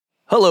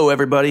Hello,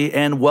 everybody,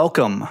 and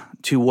welcome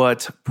to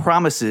what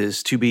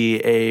promises to be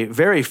a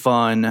very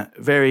fun,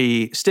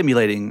 very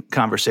stimulating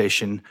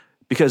conversation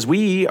because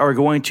we are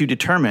going to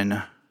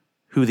determine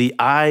who the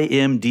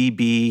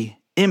IMDb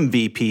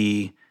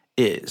MVP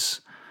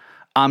is.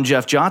 I'm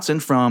Jeff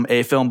Johnson from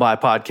A Film By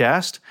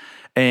Podcast,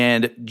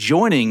 and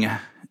joining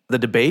the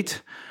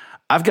debate,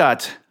 I've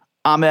got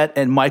Ahmet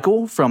and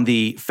Michael from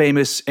the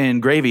Famous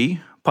and Gravy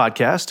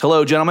podcast.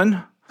 Hello,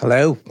 gentlemen.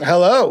 Hello.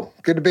 Hello.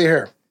 Good to be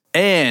here.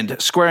 And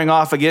squaring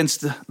off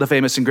against the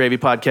Famous and Gravy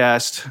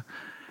podcast,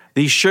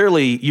 the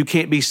Surely You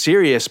Can't Be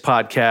Serious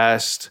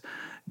podcast,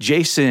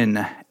 Jason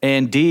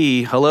and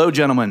Dee. Hello,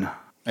 gentlemen.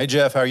 Hey,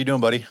 Jeff. How are you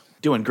doing, buddy?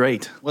 Doing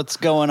great. What's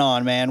going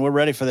on, man? We're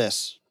ready for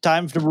this.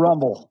 Time to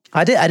rumble.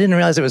 I didn't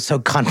realize it was so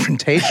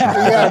confrontational.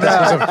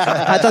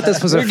 I thought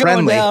this was We're a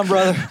friendly. going down,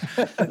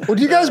 brother.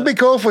 Would you guys be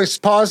cool if we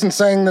paused and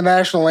sang the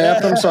national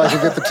anthem so I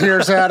could get the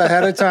tears out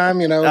ahead of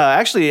time, you know?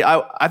 Actually,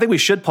 I think we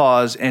should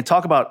pause and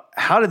talk about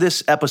how did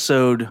this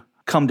episode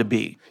come to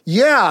be?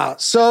 Yeah,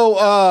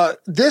 so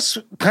this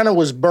kind of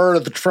was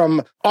birthed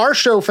from our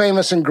show,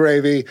 Famous and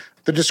Gravy.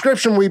 The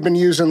description we've been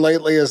using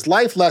lately is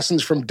life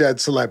lessons from dead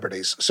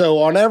celebrities. So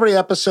on every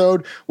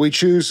episode, we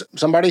choose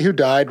somebody who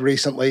died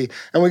recently,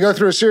 and we go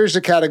through a series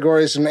of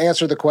categories and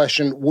answer the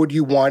question, would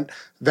you want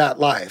that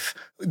life?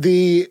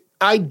 The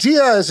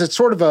idea is it's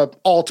sort of a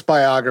alt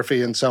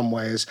biography in some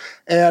ways.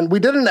 And we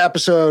did an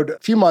episode a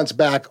few months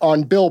back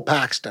on Bill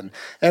Paxton.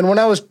 And when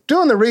I was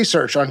doing the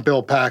research on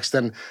Bill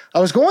Paxton, I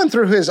was going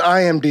through his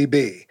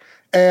IMDb.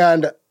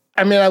 And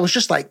I mean, I was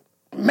just like,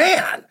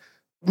 man,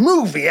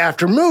 movie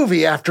after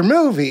movie after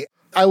movie.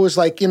 I was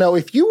like, you know,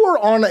 if you were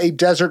on a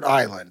desert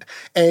island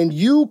and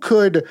you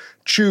could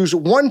choose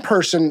one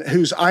person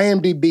whose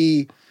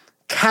IMDb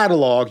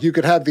catalog you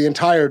could have the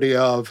entirety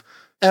of,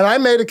 and I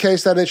made a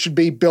case that it should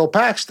be Bill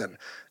Paxton.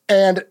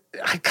 And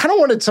I kind of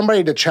wanted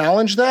somebody to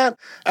challenge that.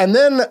 And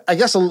then I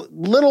guess a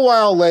little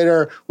while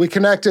later, we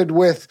connected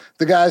with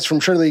the guys from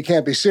Surely You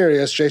Can't Be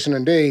Serious, Jason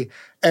and Dee.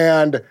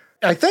 And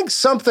I think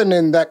something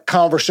in that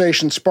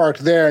conversation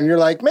sparked there. And you're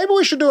like, maybe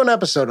we should do an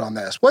episode on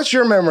this. What's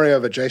your memory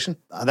of it, Jason?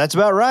 That's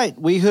about right.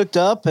 We hooked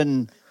up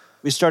and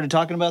we started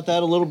talking about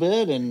that a little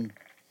bit.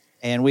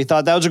 And we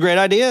thought that was a great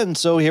idea. And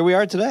so here we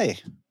are today.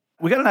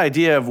 We got an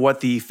idea of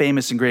what the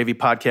Famous and Gravy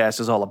podcast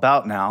is all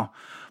about now,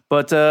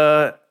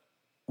 but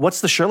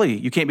what's the Surely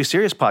You Can't Be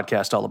Serious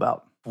podcast all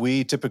about?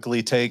 We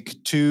typically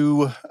take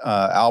two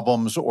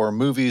albums or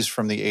movies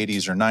from the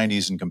 80s or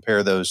 90s and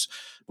compare those.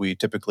 We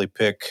typically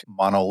pick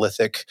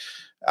monolithic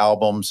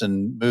albums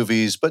and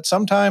movies, but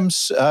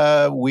sometimes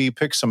we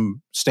pick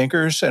some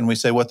stinkers and we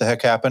say, what the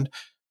heck happened?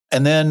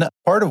 And then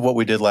part of what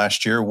we did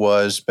last year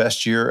was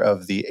best year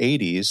of the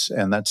 80s.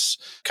 And that's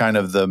kind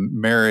of the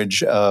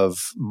marriage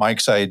of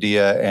Mike's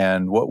idea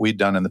and what we'd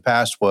done in the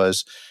past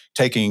was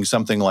taking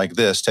something like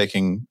this,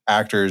 taking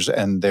actors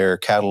and their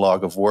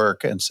catalog of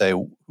work and say,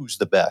 who's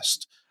the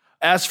best?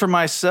 As for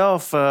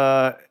myself,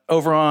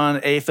 over on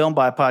A Film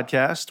By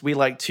Podcast, we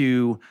like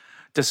to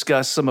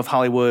discuss some of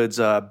Hollywood's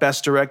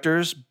best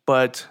directors,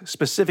 but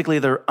specifically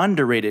their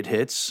underrated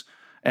hits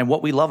and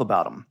what we love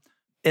about them.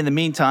 In the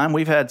meantime,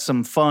 we've had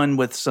some fun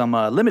with some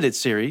limited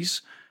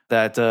series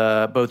that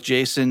both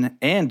Jason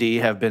and Dee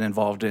have been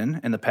involved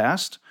in the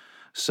past.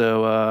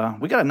 So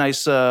we got a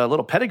nice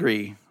little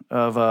pedigree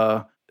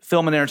of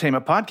film and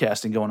entertainment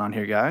podcasting going on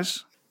here,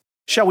 guys.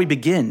 Shall we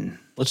begin?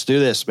 Let's do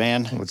this,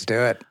 man. Let's do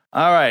it.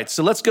 All right,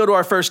 so let's go to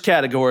our first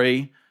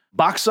category,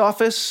 box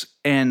office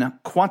and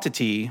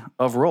quantity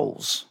of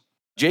roles.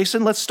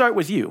 Jason, let's start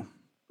with you.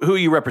 Who are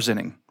you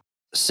representing?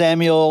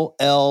 Samuel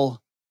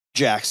L.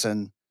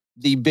 Jackson,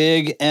 the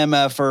big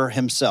MFer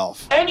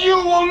himself. And you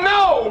will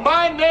know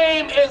my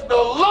name is the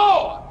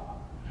Lord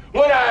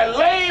when I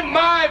lay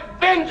my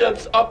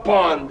vengeance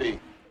upon thee.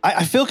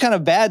 I feel kind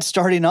of bad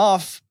starting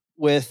off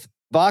with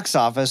box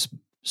office,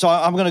 so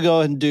I'm going to go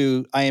ahead and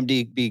do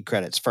IMDb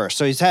credits first.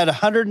 So he's had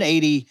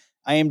 180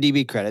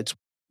 IMDb credits.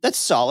 That's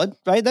solid,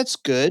 right? That's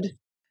good.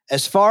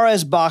 As far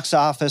as box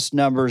office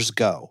numbers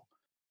go,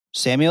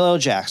 Samuel L.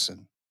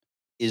 Jackson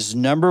is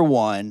number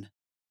one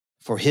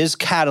for his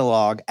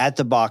catalog at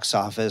the box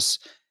office,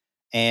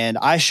 and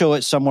I show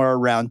it somewhere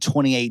around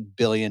 $28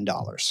 billion.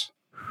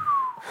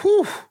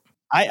 Whew.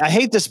 I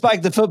hate to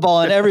spike the football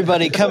on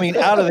everybody coming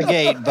out of the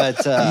gate, but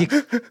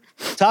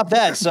top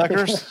that,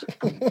 suckers.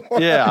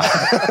 Yeah.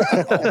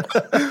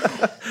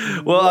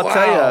 Well, I'll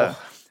tell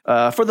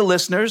you, for the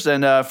listeners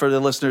and for the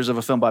listeners of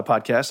A Film By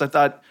Podcast, I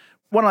thought,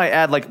 why don't I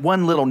add like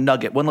one little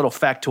nugget, one little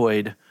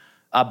factoid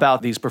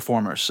about these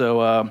performers.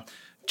 So,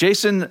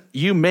 Jason,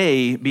 you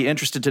may be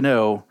interested to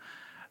know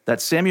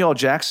that Samuel L.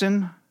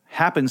 Jackson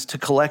happens to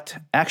collect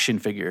action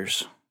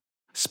figures,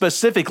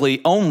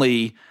 specifically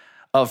only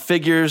of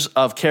figures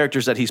of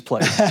characters that he's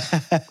played.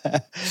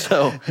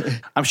 So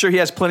I'm sure he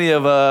has plenty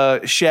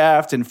of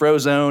Shaft and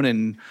Frozone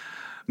and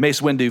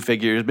Mace Windu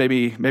figures,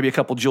 maybe a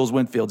couple Jules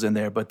Winfields in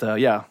there. But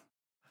yeah.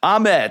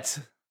 Ahmet,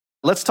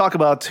 let's talk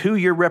about who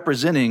you're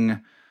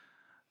representing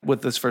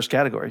with this first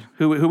category.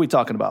 Who are we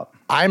talking about?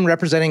 I'm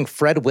representing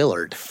Fred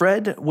Willard.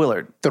 Fred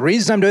Willard. The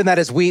reason I'm doing that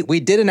is we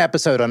did an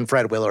episode on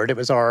Fred Willard. It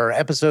was our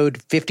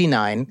episode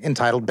 59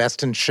 entitled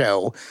Best in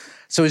Show.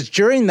 So it's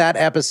during that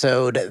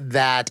episode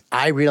that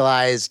I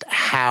realized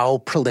how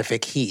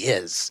prolific he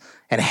is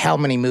and how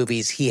many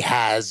movies he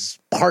has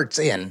parts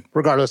in,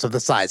 regardless of the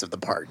size of the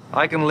part.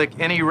 I can lick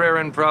any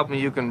rear-end problem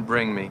you can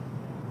bring me.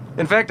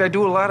 In fact, I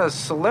do a lot of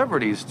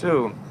celebrities,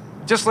 too.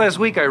 Just last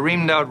week, I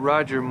reamed out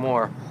Roger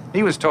Moore.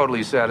 He was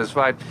totally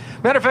satisfied.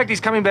 Matter of fact,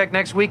 he's coming back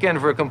next weekend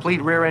for a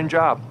complete rear-end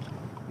job.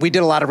 We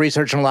did a lot of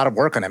research and a lot of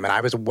work on him, and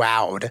I was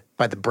wowed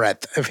by the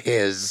breadth of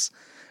his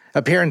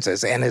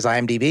appearances and his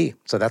IMDb.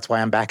 So that's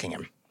why I'm backing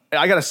him.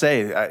 I got to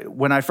say,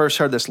 when I first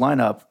heard this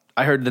lineup,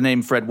 I heard the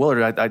name Fred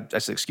Willard. I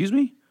said, excuse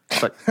me?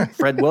 But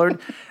Fred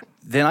Willard?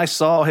 Then I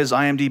saw his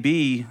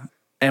IMDb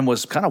and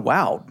was kind of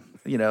wowed.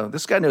 You know,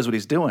 this guy knows what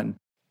he's doing.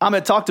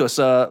 Ahmed, talk to us.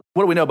 What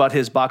do we know about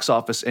his box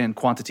office and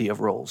quantity of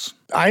roles?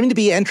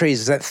 IMDb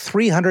entries is at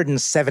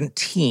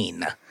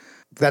 317.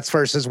 That's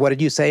versus, what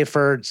did you say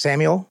for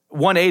Samuel?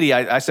 180,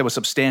 I said, was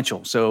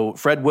substantial. So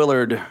Fred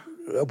Willard...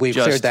 We've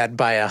shared that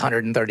by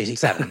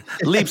 137.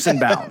 Leaps and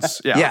bounds.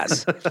 Yeah.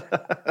 Yes.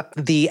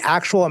 The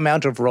actual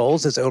amount of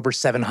roles is over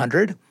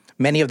 700.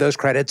 Many of those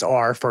credits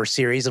are for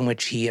series in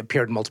which he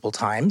appeared multiple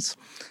times.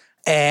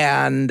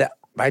 And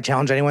I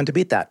challenge anyone to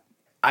beat that.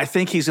 I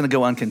think he's going to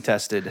go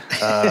uncontested.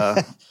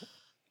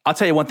 I'll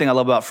tell you one thing I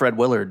love about Fred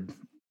Willard.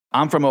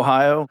 I'm from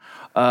Ohio.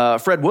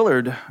 Fred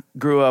Willard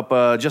grew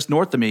up just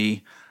north of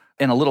me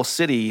in a little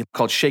city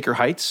called Shaker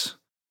Heights.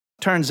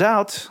 Turns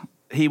out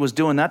he was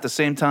doing that the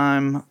same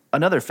time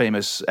another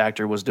famous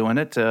actor was doing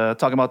it,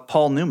 talking about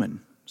Paul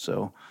Newman.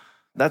 So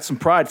that's some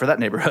pride for that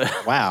neighborhood.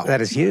 Wow.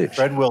 That is huge.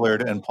 Fred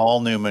Willard and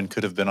Paul Newman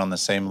could have been on the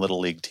same Little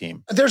League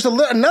team. There's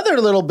another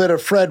little bit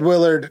of Fred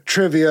Willard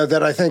trivia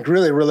that I think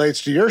really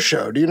relates to your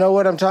show. Do you know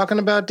what I'm talking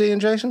about, Dee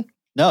and Jason?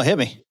 No, hit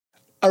me.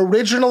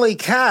 Originally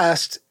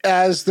cast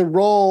as the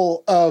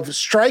role of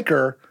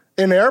Stryker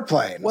in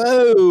Airplane.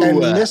 Whoa. And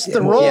missed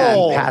the role. Yeah,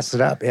 and passed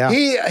it up, yeah.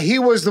 He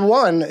was the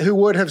one who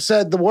would have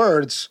said the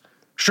words,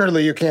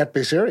 "Surely you can't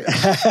be serious."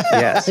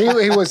 Yes.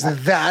 He was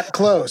that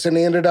close, and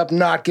he ended up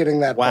not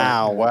getting that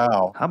part.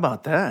 Wow. How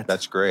about that?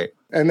 That's great.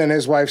 And then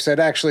his wife said,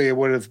 actually, it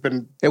wouldn't have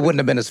been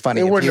as funny.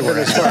 It if wouldn't you have been were-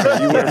 as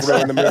funny. You would have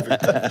ruined the movie.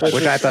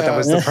 Which I thought that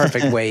was the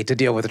perfect way to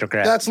deal with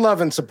regret. That's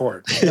love and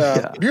support.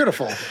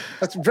 Beautiful.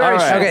 That's very All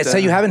right. sweet. Okay, so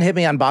you haven't hit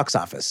me on box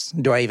office.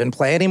 Do I even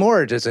play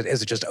anymore, or is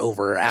it just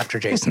over after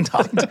Jason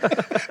talked?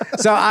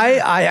 So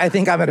I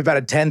think I'm at about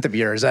a tenth of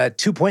yours,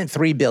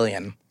 $2.3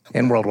 billion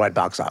in worldwide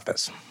box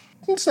office.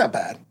 It's not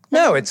bad.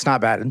 No, it's not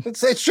bad.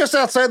 It's just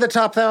outside the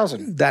top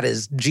 1,000. That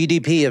is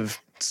GDP of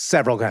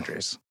several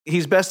countries.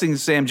 He's besting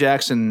Sam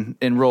Jackson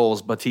in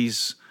roles, but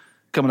he's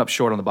coming up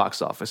short on the box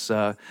office.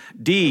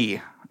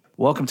 D,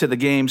 welcome to the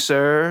game,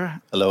 sir.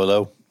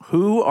 Hello.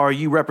 Who are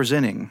you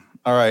representing?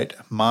 All right.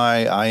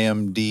 My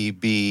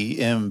IMDb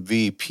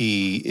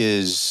MVP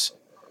is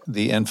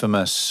the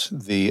infamous,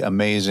 the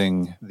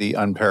amazing, the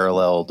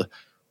unparalleled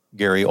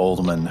Gary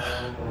Oldman.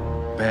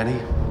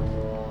 Benny,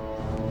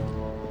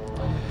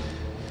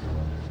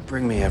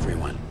 bring me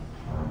everyone.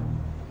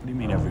 What do you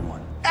mean, everyone?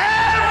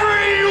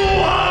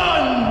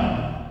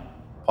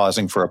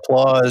 Pausing for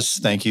applause.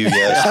 Thank you.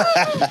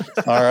 Yes.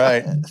 All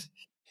right.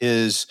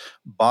 His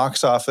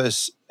box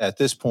office at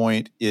this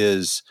point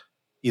is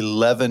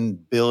 $11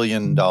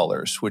 billion,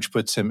 which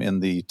puts him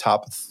in the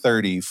top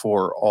 30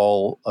 for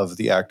all of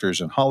the actors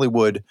in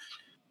Hollywood.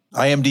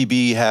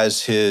 IMDb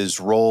has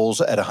his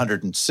roles at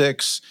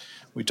 106.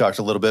 We talked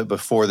a little bit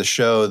before the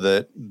show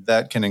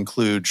that can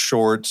include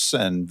shorts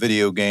and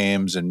video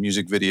games and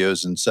music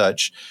videos and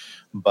such.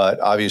 But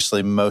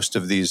obviously, most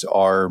of these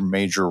are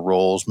major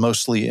roles,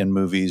 mostly in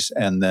movies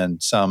and then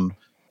some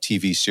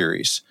TV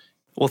series.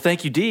 Well,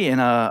 thank you, D.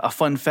 And a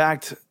fun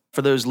fact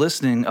for those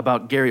listening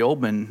about Gary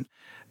Oldman.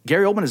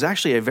 Gary Oldman is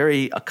actually a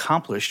very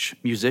accomplished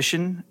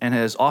musician and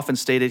has often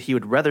stated he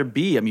would rather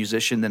be a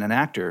musician than an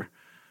actor.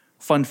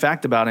 Fun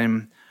fact about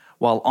him,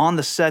 while on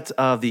the set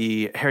of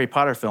the Harry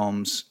Potter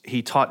films,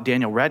 he taught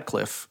Daniel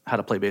Radcliffe how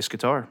to play bass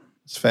guitar.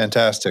 It's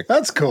fantastic.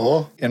 That's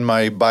cool. In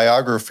my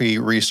biography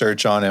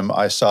research on him,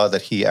 I saw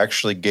that he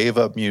actually gave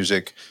up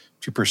music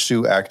to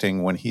pursue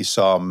acting when he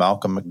saw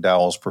Malcolm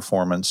McDowell's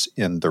performance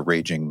in The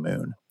Raging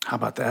Moon. How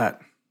about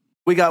that?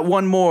 We got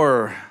one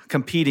more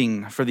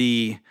competing for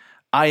the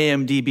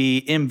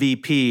IMDb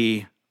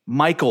MVP.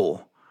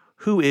 Michael,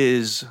 who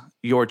is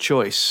your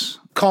choice?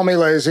 Call me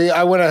lazy.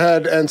 I went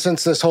ahead, and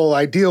since this whole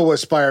ideal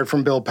was inspired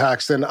from Bill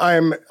Paxton,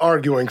 I'm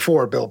arguing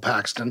for Bill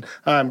Paxton.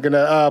 I'm going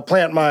to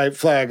plant my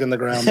flag in the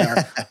ground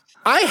there.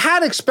 I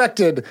had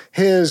expected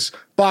his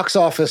box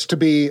office to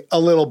be a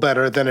little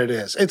better than it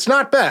is. It's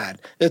not bad.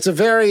 It's a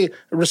very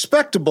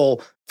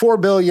respectable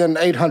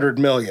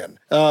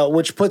 $4,800,000,000,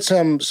 which puts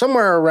him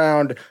somewhere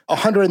around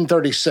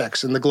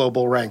 136 in the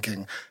global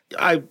ranking.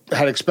 I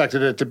had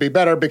expected it to be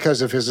better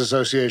because of his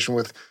association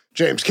with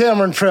James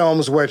Cameron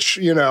films, which,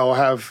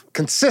 have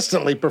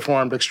consistently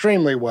performed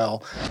extremely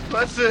well.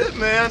 That's it,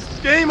 man. It's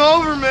game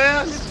over,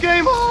 man. It's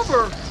game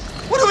over.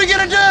 What are we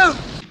gonna do?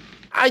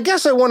 I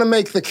guess I want to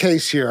make the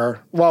case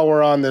here while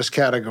we're on this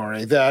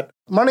category that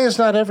money is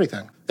not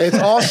everything. It's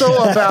also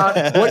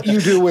about what you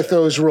do with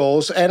those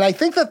roles. And I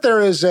think that there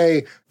is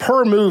a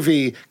per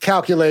movie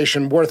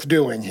calculation worth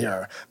doing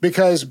here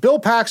because Bill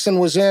Paxton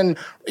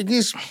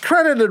he's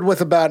credited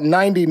with about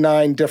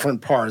 99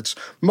 different parts.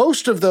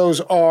 Most of those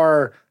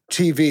are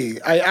TV.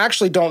 I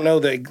actually don't know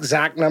the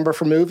exact number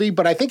for movie,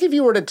 but I think if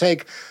you were to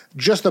take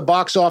just the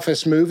box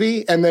office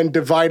movie and then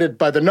divide it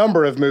by the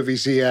number of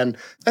movies he in,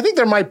 I think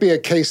there might be a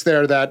case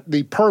there that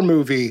the per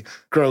movie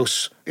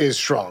gross is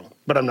strong,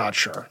 but I'm not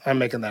sure. I'm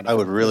making that up. I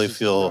would really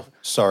feel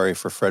sorry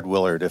for Fred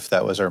Willard if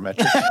that was our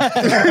metric.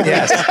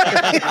 Yes.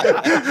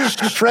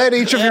 Fred,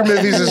 each of your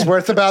movies is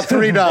worth about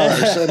 $3,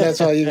 and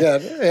that's all you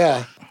get.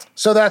 Yeah.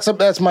 So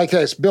that's my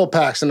case. Bill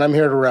Paxton, I'm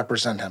here to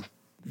represent him.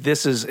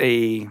 This is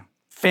a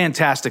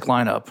fantastic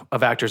lineup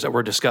of actors that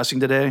we're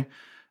discussing today.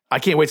 I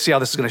can't wait to see how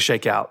this is going to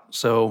shake out.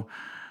 So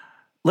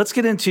let's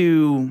get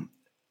into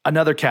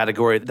another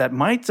category that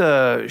might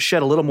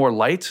shed a little more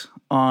light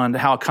on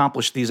how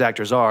accomplished these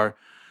actors are.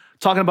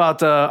 Talking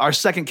about our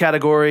second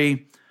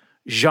category,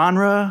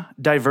 genre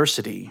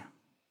diversity.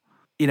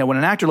 You know, when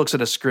an actor looks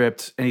at a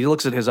script and he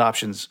looks at his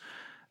options,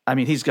 I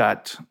mean, he's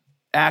got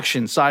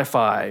action,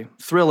 sci-fi,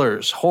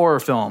 thrillers, horror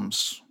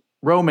films,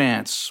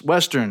 romance,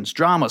 westerns,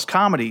 dramas,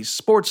 comedies,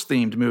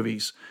 sports-themed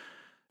movies,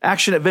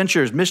 action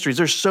adventures, mysteries.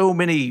 There's so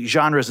many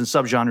genres and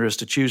subgenres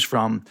to choose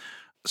from.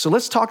 So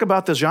let's talk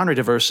about the genre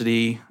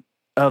diversity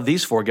of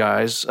these four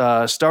guys,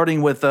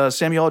 starting with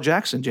Samuel L.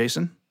 Jackson.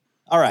 Jason?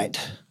 All right.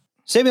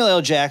 Samuel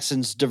L.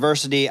 Jackson's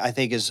diversity, I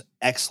think, is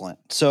excellent.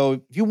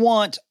 So if you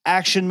want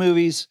action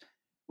movies,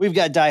 we've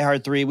got Die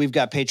Hard 3, we've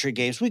got Patriot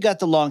Games, we've got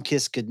The Long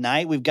Kiss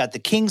Goodnight, we've got the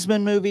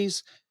Kingsman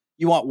movies.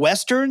 You want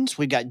westerns?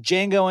 We got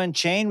Django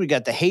Unchained. We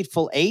got The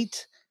Hateful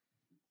Eight.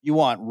 You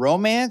want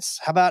romance?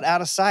 How about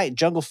Out of Sight,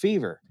 Jungle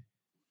Fever?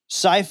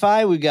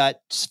 Sci-fi, we got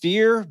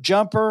Sphere,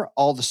 Jumper,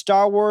 all the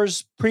Star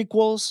Wars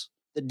prequels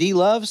that D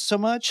loves so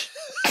much.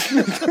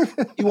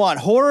 You want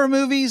horror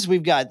movies?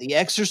 We've got The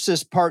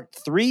Exorcist Part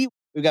 3.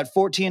 We've got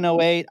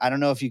 1408. I don't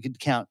know if you could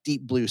count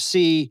Deep Blue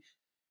Sea.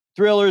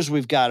 Thrillers,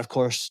 we've got, of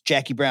course,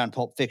 Jackie Brown,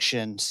 Pulp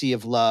Fiction, Sea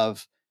of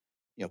Love.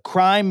 You know,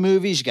 crime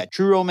movies, you got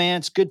True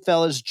Romance,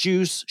 Goodfellas,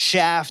 Juice,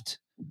 Shaft.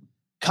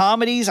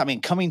 Comedies, I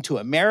mean, Coming to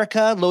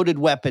America, Loaded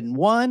Weapon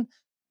 1.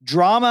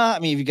 Drama, I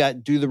mean, you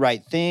got Do the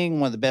Right Thing,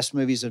 one of the best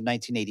movies of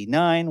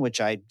 1989,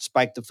 which I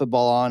spiked the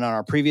football on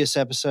our previous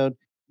episode.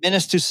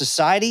 Menace to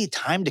Society,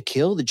 Time to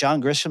Kill, the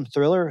John Grisham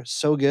thriller,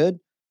 so good.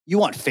 You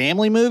want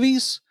family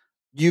movies?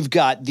 You've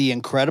got The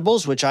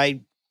Incredibles, which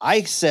I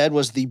said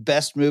was the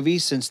best movie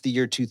since the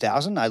year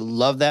 2000. I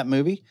love that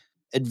movie.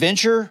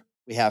 Adventure,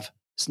 we have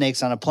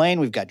Snakes on a Plane.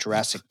 We've got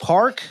Jurassic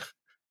Park.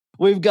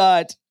 We've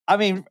got, I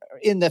mean,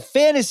 in the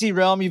fantasy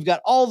realm, you've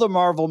got all the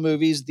Marvel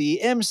movies, the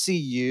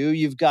MCU.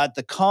 You've got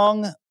the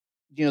Kong,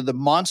 you know, the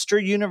monster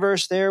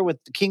universe there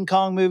with the King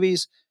Kong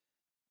movies.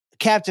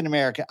 Captain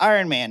America,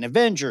 Iron Man,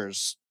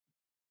 Avengers,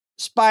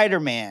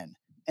 Spider-Man.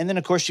 And then,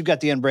 of course, you've got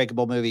the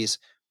Unbreakable movies.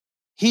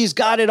 He's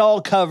got it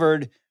all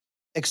covered,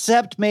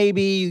 except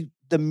maybe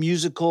the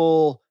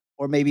musical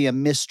or maybe a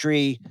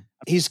mystery.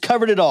 He's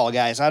covered it all,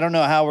 guys. I don't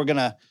know how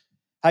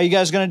you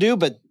guys are going to do,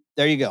 but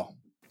there you go.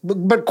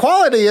 But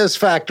quality is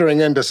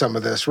factoring into some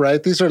of this,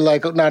 right? These are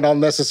like not all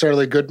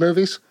necessarily good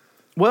movies.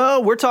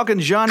 Well, we're talking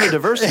genre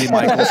diversity,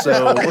 Michael,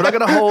 so we're not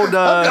going to hold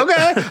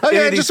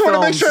Okay, I just want to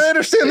make sure I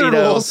understand the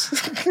rules.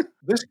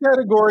 This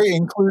category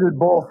included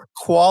both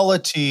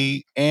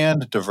quality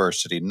and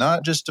diversity,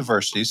 not just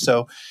diversity.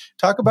 So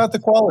talk about the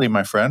quality,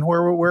 my friend.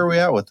 Where are we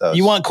at with those?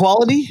 You want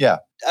quality? Yeah.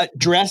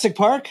 Jurassic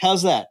Park?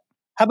 How's that?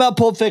 How about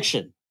Pulp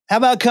Fiction? How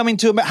about Coming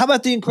to America? How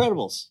about The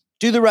Incredibles?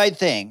 Do the Right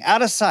Thing,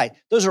 Out of Sight.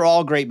 Those are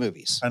all great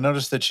movies. I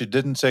noticed that you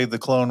didn't say The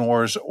Clone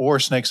Wars or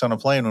Snakes on a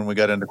Plane when we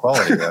got into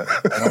quality.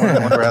 I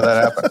wonder how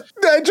that happened.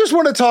 I just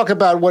want to talk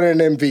about what an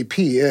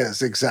MVP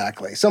is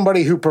exactly.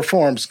 Somebody who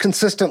performs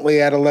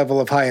consistently at a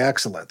level of high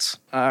excellence.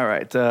 All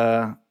right.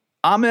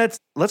 Ahmet,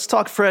 let's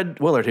talk Fred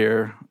Willard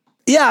here.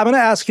 Yeah, I'm going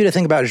to ask you to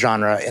think about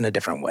genre in a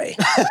different way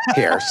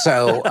here.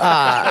 So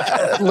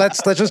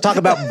let's just talk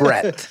about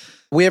breadth.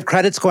 We have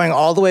credits going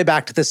all the way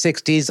back to the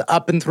 60s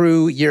up and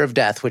through Year of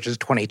Death, which is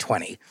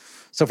 2020.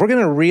 So if we're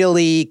going to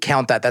really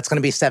count that, that's going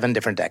to be 7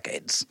 different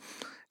decades.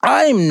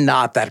 I'm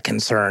not that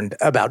concerned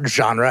about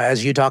genre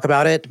as you talk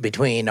about it,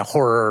 between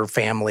horror,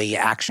 family,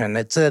 action.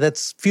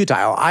 That's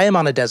futile. I am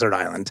on a desert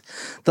island.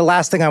 The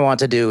last thing I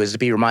want to do is to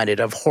be reminded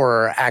of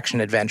horror,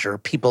 action, adventure,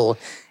 people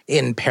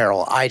in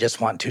peril. I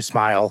just want to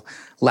smile,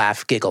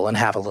 laugh, giggle, and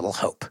have a little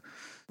hope.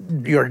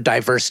 Your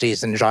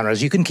diversities and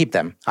genres, you can keep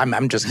them.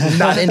 I'm just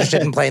not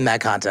interested in playing that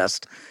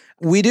contest.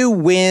 We do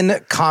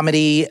win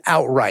comedy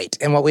outright,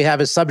 and what we have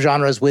is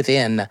subgenres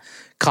within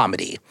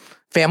comedy.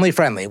 Family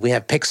friendly, we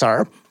have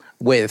Pixar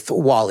with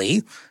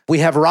WALL-E. We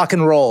have rock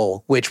and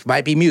roll, which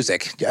might be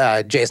music.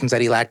 Jason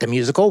said he lacked a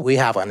musical. We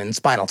have one in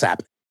Spinal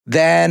Tap.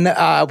 Then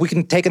we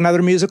can take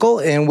another musical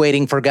in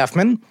Waiting for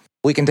Guffman.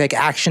 We can take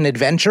action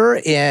adventure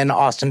in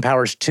Austin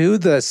Powers 2,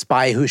 The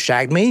Spy Who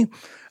Shagged Me.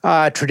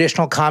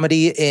 Traditional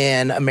comedy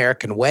in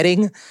American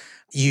Wedding.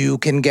 You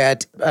can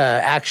get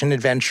action,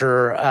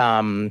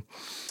 adventure,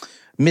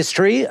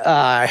 mystery.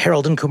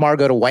 Harold and Kumar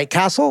Go to White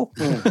Castle.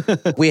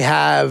 We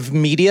have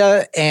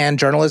media and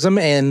journalism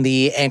in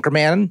the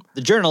Anchorman.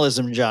 The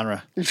journalism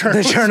genre.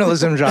 The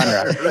journalism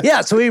genre.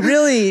 Yeah, so we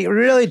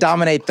really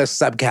dominate the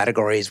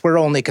subcategories. We're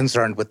only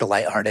concerned with the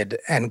lighthearted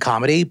and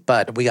comedy,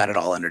 but we got it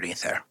all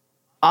underneath there.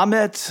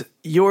 Ahmet,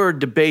 your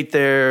debate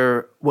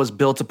there was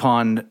built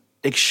upon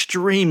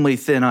extremely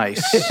thin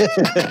ice,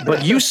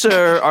 but you,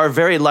 sir, are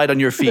very light on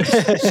your feet.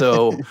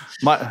 So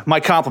my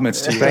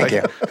compliments to you. Thank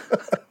you.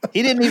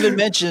 He didn't even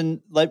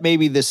mention like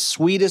maybe the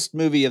sweetest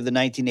movie of the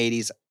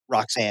 1980s,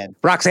 Roxanne.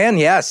 Roxanne,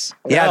 yes.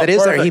 Yeah, that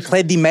is there. He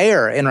played the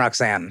mayor in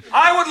Roxanne.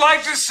 I would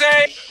like to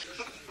say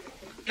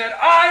that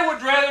I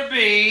would rather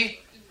be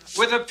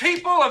with the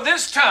people of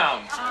this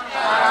town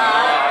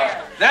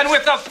than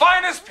with the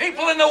finest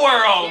people in the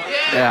world.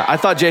 Yeah, I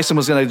thought Jason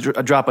was going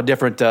to drop a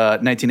different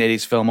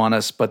 1980s film on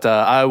us, but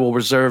I will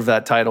reserve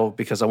that title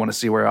because I want to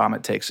see where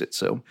Ahmet takes it.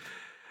 So,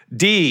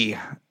 D,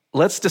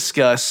 let's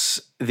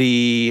discuss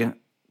the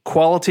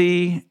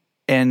quality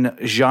and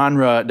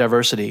genre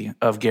diversity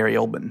of Gary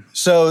Oldman.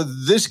 So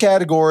this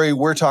category,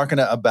 we're talking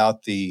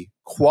about the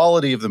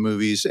quality of the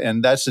movies,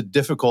 and that's a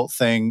difficult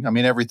thing. I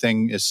mean,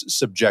 everything is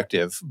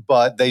subjective,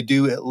 but they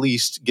do at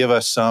least give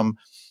us some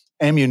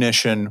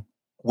ammunition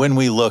when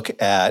we look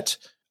at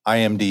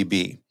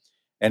IMDb.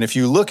 And if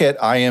you look at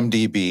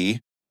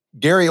IMDb,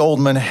 Gary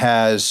Oldman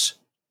has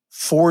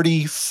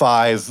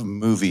 45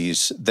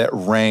 movies that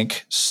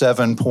rank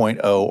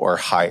 7.0 or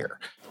higher.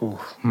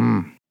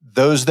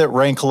 Those that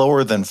rank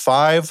lower than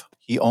 5,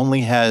 he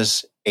only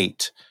has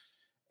 8.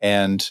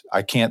 And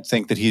I can't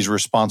think that he's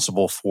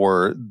responsible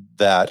for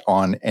that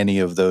on any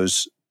of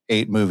those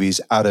 8 movies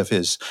out of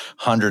his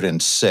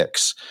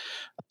 106.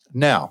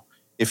 Now,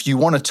 if you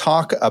want to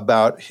talk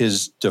about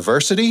his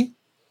diversity,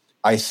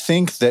 I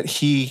think that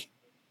he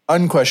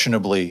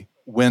unquestionably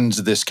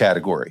wins this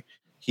category.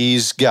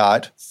 He's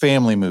got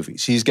family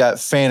movies. He's got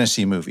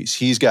fantasy movies.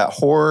 He's got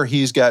horror.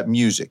 He's got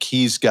music.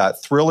 He's got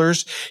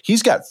thrillers.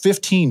 He's got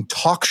 15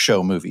 talk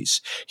show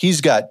movies. He's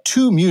got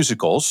 2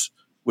 musicals,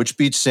 which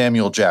beats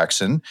Samuel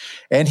Jackson.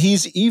 And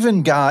he's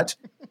even got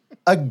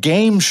a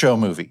game show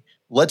movie.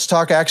 Let's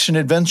talk action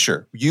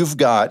adventure. You've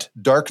got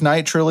Dark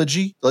Knight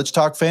trilogy. Let's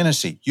talk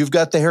fantasy. You've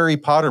got the Harry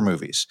Potter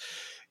movies.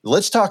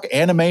 Let's talk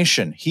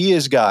animation. He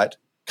has got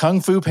Kung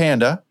Fu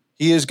Panda.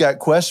 He has got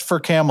Quest for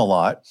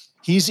Camelot.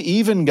 He's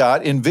even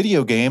got, in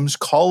video games,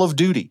 Call of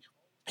Duty.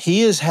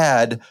 He has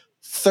had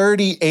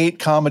 38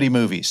 comedy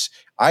movies.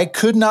 I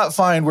could not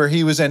find where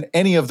he was in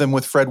any of them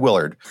with Fred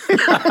Willard.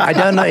 I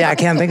don't know. Yeah, I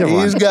can't think of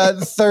one. He's got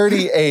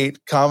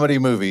 38 comedy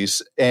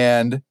movies,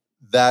 and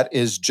that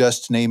is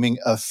just naming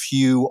a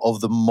few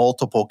of the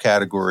multiple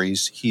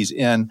categories he's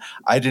in.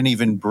 I didn't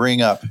even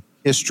bring up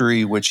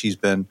history, which he's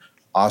been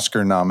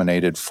Oscar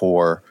nominated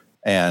for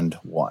and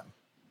won.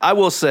 I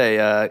will say,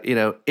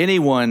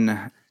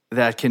 anyone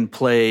that can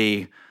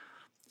play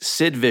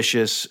Sid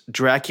Vicious,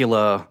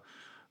 Dracula,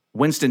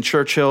 Winston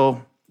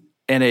Churchill,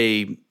 and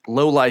a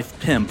low-life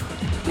pimp.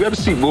 You have a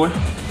seat, boy.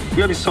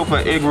 You have your sofa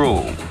egg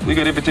roll. We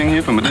got everything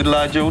here from a little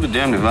I Joe to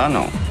damn if I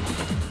know.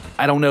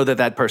 I don't know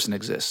that person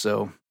exists.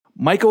 So,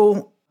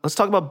 Michael, let's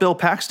talk about Bill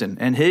Paxton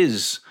and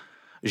his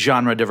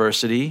genre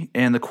diversity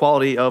and the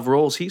quality of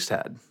roles he's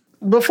had.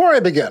 Before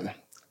I begin,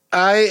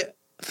 I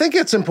think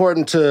it's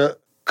important to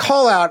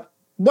call out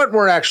what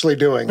we're actually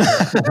doing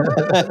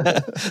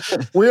here.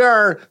 We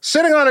are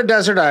sitting on a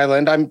desert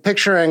island. I'm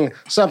picturing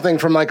something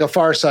from like a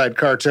Far Side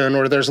cartoon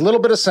where there's a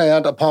little bit of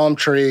sand, a palm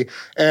tree,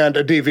 and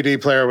a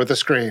DVD player with a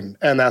screen,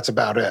 and that's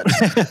about it,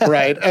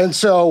 right? And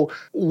so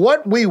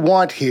what we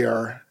want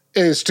here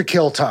is to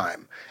kill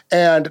time.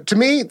 And to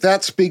me,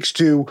 that speaks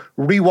to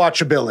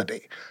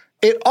rewatchability.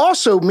 It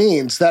also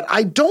means that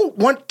I don't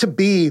want to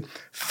be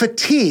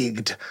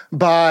fatigued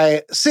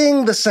by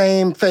seeing the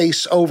same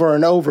face over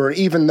and over,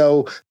 even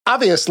though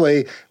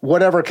obviously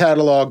whatever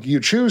catalog you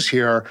choose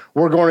here,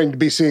 we're going to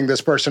be seeing this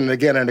person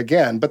again and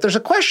again. But there's a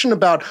question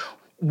about,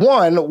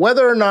 one,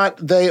 whether or not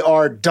they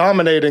are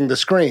dominating the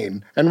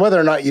screen and whether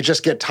or not you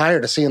just get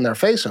tired of seeing their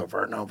face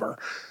over and over.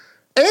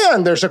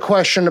 And there's a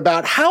question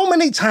about how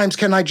many times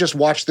can I just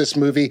watch this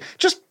movie?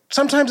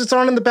 Sometimes it's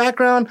on in the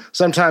background.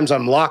 Sometimes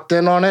I'm locked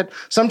in on it.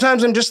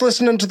 Sometimes I'm just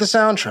listening to the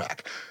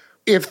soundtrack.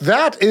 If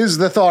that is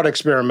the thought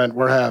experiment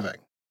we're having,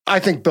 I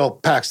think Bill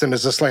Paxton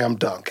is a slam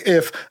dunk.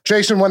 If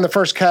Jason won the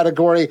first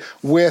category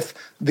with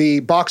the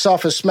box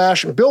office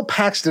smash, Bill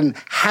Paxton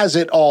has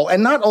it all.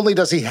 And not only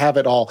does he have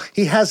it all,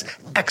 he has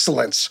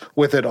excellence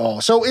with it all.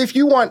 So if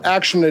you want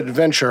action and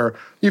adventure,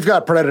 you've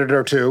got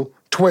Predator 2,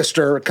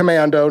 Twister,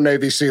 Commando,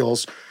 Navy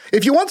SEALs.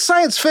 If you want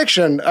science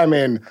fiction,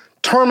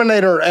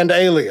 Terminator and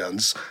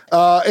Aliens.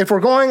 If we're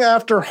going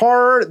after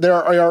horror, there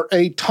are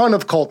a ton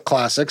of cult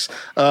classics.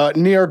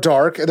 Near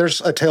Dark,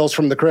 there's a Tales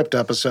from the Crypt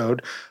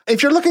episode.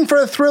 If you're looking for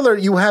a thriller,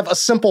 you have A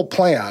Simple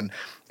Plan.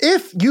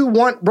 If you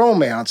want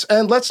romance,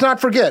 and let's not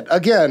forget,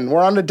 again,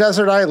 we're on a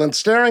desert island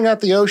staring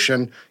at the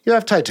ocean, you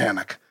have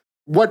Titanic.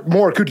 What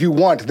more could you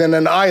want than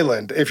an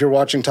island if you're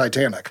watching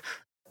Titanic?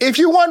 If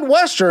you want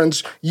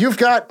Westerns, you've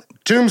got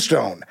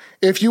Tombstone.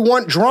 If you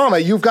want drama,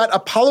 you've got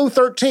Apollo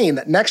 13,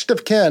 Next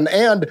of Kin,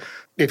 and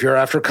if you're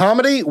after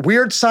comedy,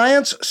 Weird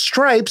Science,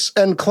 Stripes,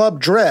 and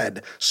Club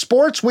Dread.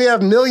 Sports, we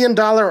have Million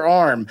Dollar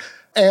Arm.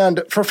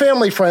 And for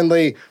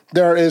family-friendly,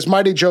 there is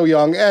Mighty Joe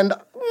Young, and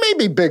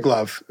maybe Big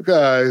Love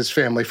is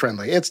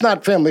family-friendly. It's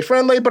not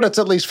family-friendly, but it's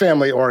at least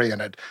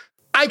family-oriented.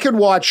 I could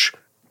watch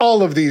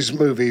all of these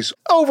movies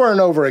over and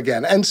over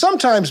again. And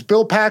sometimes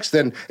Bill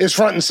Paxton is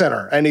front and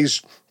center, and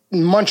he's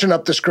munching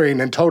up the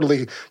screen and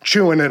totally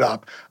chewing it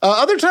up.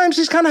 Other times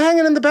he's kind of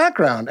hanging in the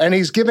background, and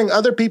he's giving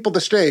other people the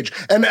stage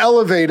and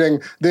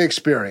elevating the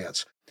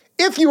experience.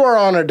 If you are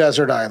on a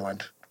desert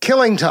island,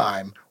 killing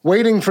time,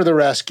 waiting for the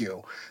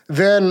rescue,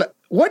 then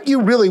what you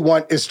really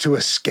want is to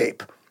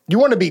escape. You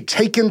want to be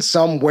taken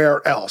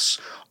somewhere else.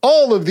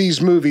 All of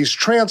these movies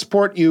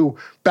transport you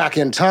back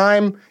in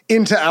time,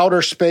 into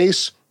outer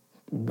space,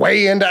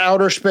 way into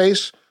outer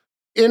space.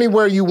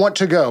 Anywhere you want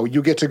to go,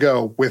 you get to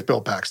go with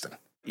Bill Paxton.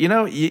 You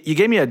know, you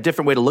gave me a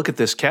different way to look at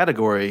this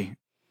category.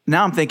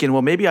 Now I'm thinking,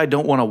 well, maybe I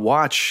don't want to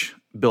watch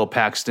Bill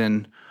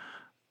Paxton,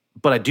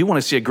 but I do want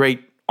to see a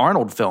great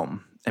Arnold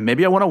film. And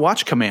maybe I want to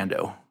watch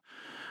Commando.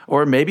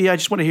 Or maybe I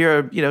just want to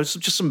hear,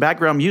 just some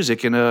background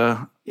music and,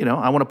 I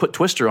want to put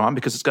Twister on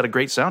because it's got a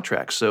great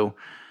soundtrack. So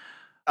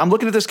I'm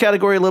looking at this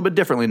category a little bit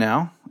differently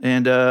now.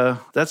 And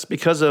that's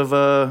because of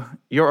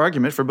your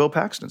argument for Bill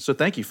Paxton. So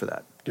thank you for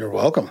that. You're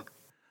welcome.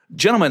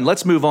 Gentlemen,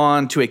 let's move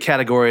on to a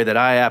category that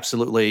I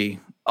absolutely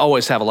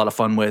always have a lot of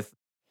fun with.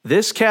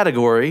 This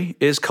category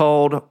is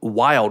called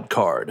Wild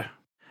Card.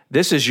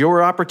 This is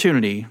your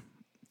opportunity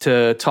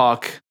to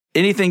talk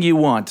anything you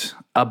want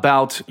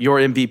about your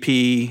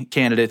MVP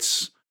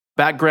candidates,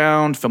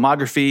 background,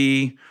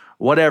 filmography,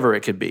 whatever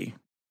it could be.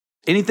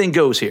 Anything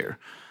goes here.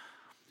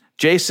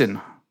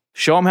 Jason,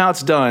 show them how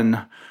it's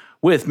done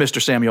with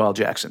Mr. Samuel L.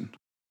 Jackson.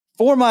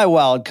 For my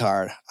wild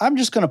card, I'm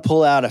just going to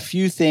pull out a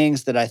few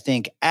things that I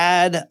think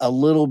add a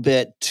little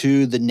bit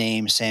to the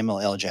name Samuel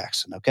L.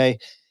 Jackson, okay?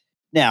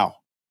 Now,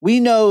 we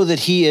know that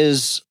he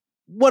is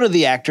one of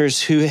the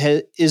actors who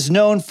is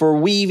known for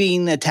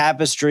weaving a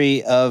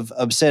tapestry of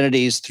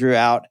obscenities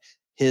throughout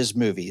his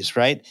movies,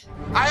 right?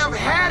 I have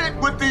had it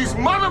with these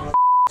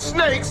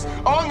snakes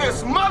on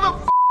this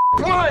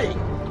plane.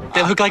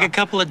 They look like a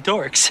couple of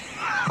dorks.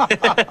 Ha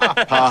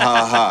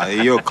ha ha.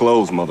 You're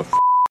closed,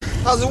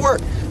 How's it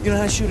work? You know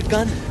how to shoot a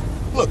gun?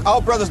 Look, all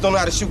brothers don't know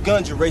how to shoot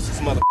guns, you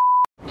racist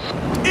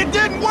It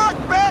didn't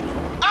work, man.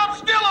 I'm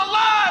still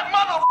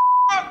alive,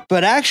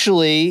 But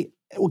actually,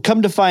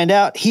 come to find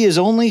out, he is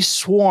only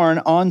sworn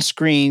on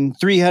screen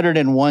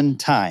 301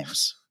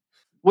 times,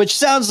 which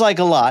sounds like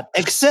a lot,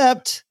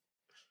 except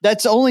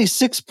that's only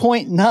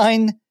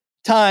 6.9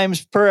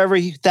 times per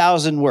every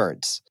 1,000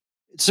 words.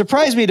 It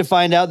surprised me to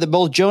find out that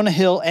both Jonah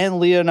Hill and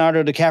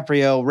Leonardo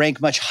DiCaprio rank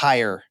much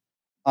higher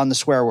on the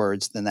swear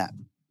words than that.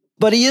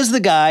 But he is the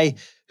guy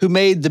who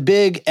made the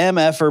big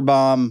MFer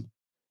bomb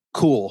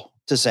cool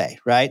to say,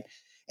 right?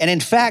 And in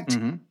fact,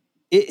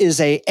 it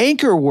is an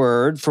anchor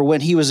word for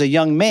when he was a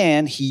young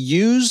man. He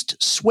used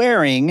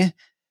swearing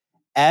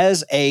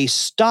as a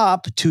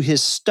stop to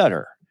his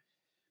stutter.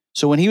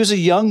 So when he was a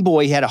young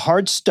boy, he had a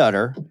hard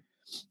stutter.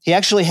 He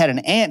actually had an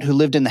aunt who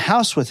lived in the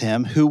house with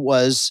him who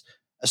was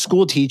a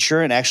school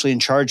teacher and actually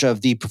in charge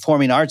of the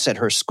performing arts at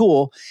her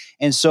school.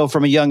 And so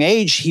from a young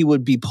age, he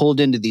would be pulled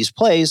into these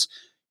plays.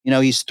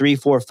 He's 3,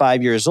 4,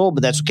 5 years old,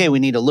 but that's okay. We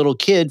need a little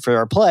kid for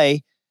our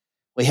play.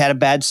 We had a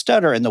bad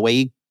stutter. And the way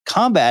he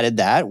combated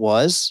that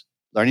was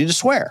learning to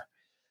swear.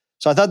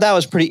 So I thought that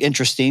was pretty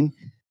interesting.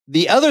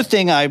 The other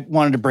thing I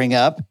wanted to bring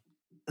up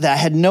that I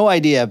had no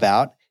idea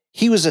about,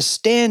 he was a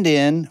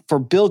stand-in for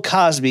Bill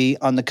Cosby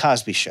on The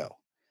Cosby Show.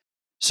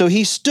 So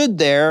he stood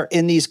there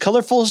in these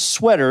colorful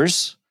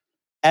sweaters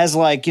as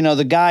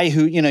the guy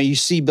who, you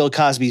see Bill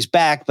Cosby's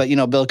back, but,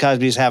 Bill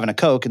Cosby's having a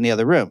Coke in the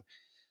other room.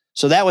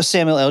 So that was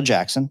Samuel L.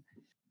 Jackson.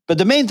 But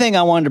the main thing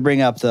I wanted to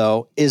bring up,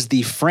 though, is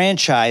the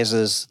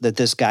franchises that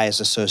this guy is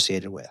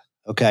associated with,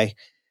 okay?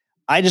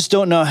 I just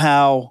don't know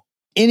how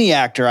any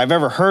actor I've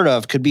ever heard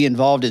of could be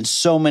involved in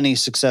so many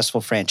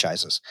successful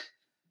franchises.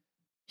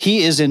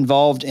 He is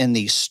involved in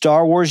the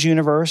Star Wars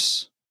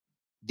universe,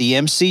 the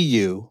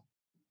MCU,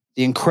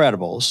 the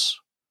Incredibles,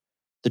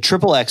 the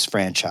Triple X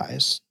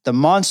franchise, the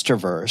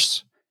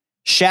Monsterverse.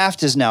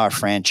 Shaft is now a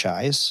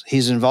franchise.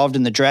 He's involved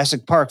in the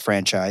Jurassic Park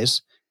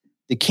franchise,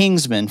 the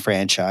Kingsman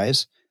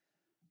franchise.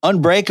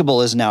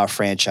 Unbreakable is now a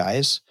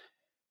franchise.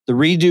 The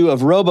redo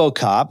of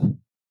RoboCop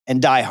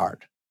and Die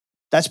Hard.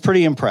 That's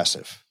pretty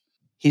impressive.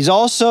 He's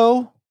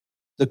also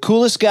the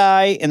coolest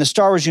guy in the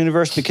Star Wars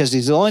universe because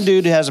he's the only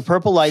dude who has a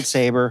purple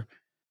lightsaber.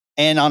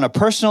 And on a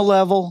personal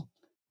level,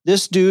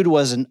 this dude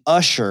was an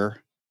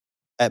usher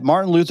at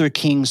Martin Luther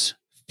King's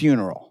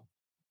funeral.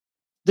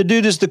 The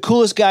dude is the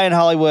coolest guy in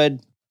Hollywood.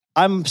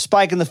 I'm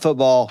spiking the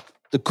football.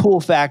 The cool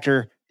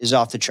factor is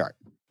off the chart.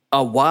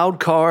 A wild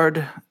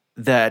card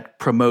that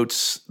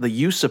promotes the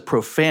use of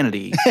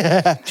profanity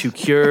to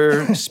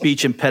cure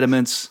speech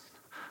impediments.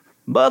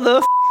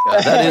 That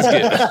is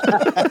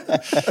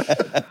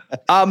good.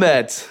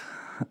 Ahmet,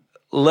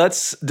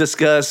 let's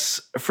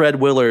discuss Fred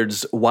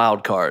Willard's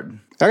wild card.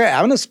 Okay,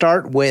 I'm going to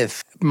start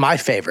with my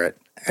favorite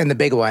and the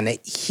big one.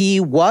 He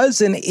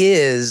was and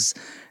is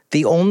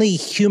the only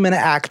human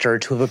actor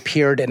to have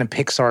appeared in a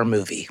Pixar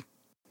movie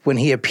when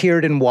he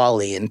appeared in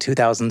WALL-E in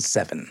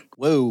 2007.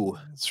 Whoa.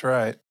 That's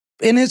right.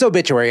 In his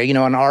obituary,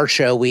 on our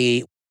show,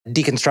 we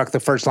deconstruct the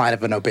first line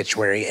of an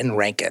obituary and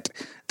rank it.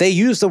 They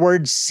use the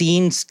word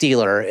scene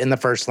stealer in the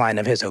first line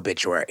of his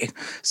obituary.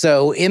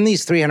 So in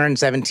these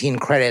 317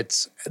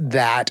 credits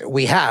that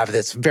we have,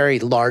 this very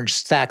large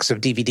stacks of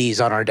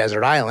DVDs on our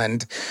desert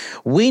island,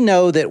 we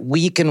know that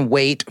we can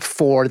wait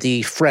for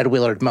the Fred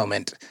Willard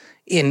moment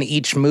in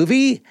each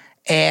movie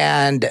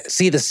and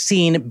see the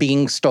scene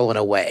being stolen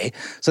away.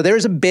 So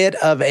there's a bit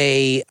of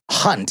a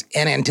hunt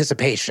and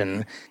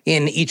anticipation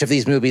in each of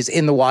these movies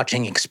in the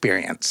watching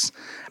experience.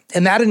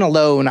 And that in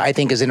alone, I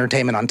think, is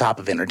entertainment on top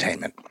of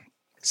entertainment.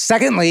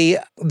 Secondly,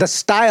 the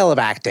style of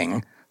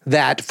acting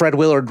that Fred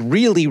Willard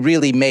really,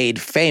 really made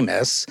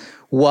famous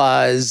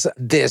was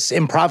this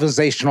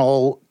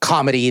improvisational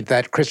comedy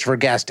that Christopher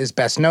Guest is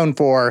best known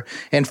for,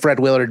 and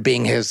Fred Willard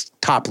being his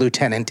top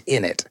lieutenant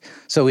in it.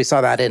 So we saw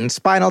that in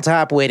Spinal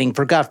Tap, Waiting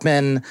for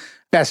Guffman,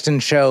 Best in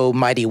Show,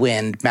 Mighty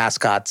Wind,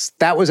 Mascots.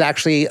 That was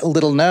actually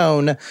little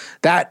known.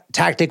 That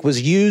tactic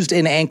was used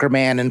in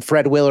Anchorman, and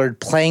Fred Willard,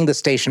 playing the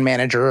station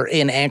manager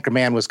in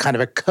Anchorman, was kind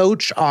of a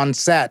coach on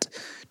set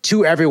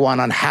to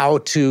everyone on how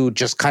to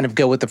just kind of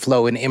go with the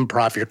flow and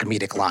improv your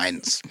comedic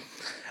lines.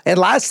 And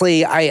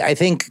lastly, I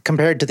think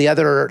compared to the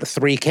other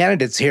three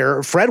candidates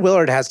here, Fred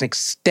Willard has an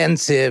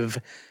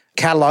extensive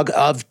catalog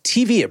of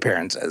TV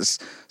appearances.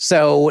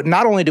 So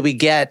not only do we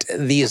get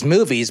these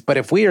movies, but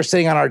if we are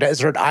sitting on our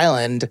desert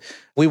island,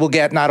 we will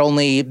get not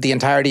only the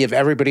entirety of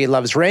Everybody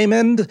Loves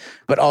Raymond,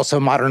 but also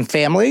Modern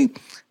Family,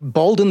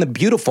 Bold and the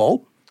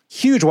Beautiful,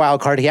 huge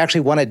wild card. He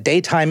actually won a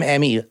Daytime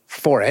Emmy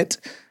for it.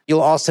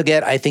 You'll also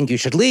get I Think You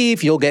Should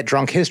Leave. You'll get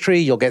Drunk History.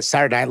 You'll get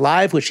Saturday Night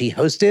Live, which he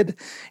hosted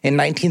in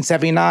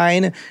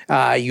 1979.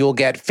 You'll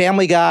get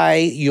Family Guy.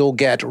 You'll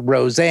get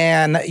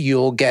Roseanne.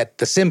 You'll get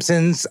The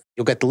Simpsons.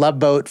 You'll get The Love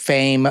Boat,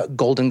 Fame,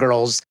 Golden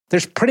Girls.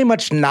 There's pretty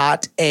much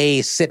not a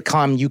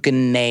sitcom you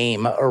can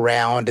name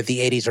around the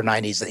 80s or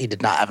 90s that he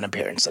did not have an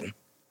appearance in.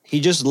 He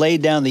just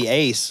laid down the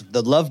Ace,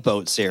 the Love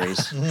Boat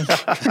series.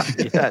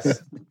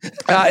 Yes.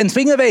 And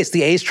speaking of Ace,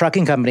 the Ace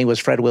Trucking Company was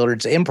Fred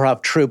Willard's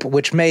improv troupe,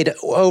 which made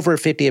over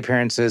 50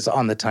 appearances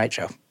on The Tonight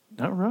Show.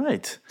 All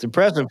right. It's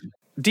impressive.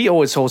 D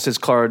always holds his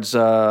cards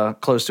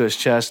close to his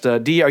chest.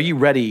 D, are you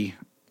ready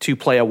to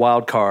play a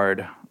wild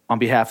card on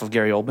behalf of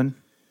Gary Oldman?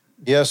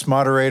 Yes,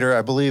 moderator.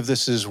 I believe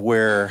this is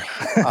where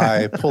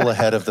I pull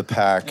ahead of the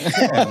pack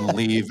and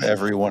leave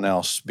everyone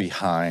else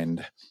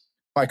behind.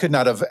 I could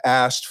not have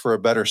asked for a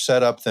better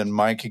setup than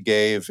Mike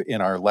gave in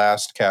our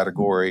last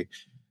category.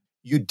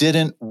 You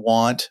didn't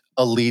want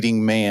a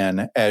leading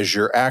man as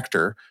your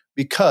actor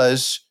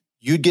because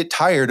you'd get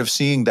tired of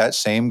seeing that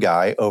same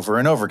guy over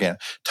and over again.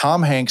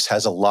 Tom Hanks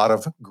has a lot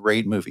of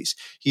great movies.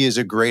 He is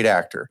a great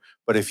actor.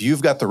 But if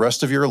you've got the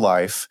rest of your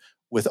life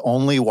with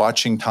only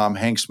watching Tom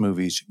Hanks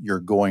movies,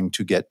 you're going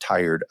to get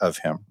tired of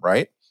him,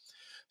 right?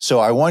 So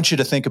I want you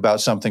to think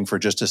about something for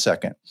just a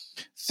second.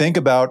 Think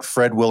about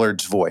Fred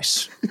Willard's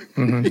voice.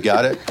 You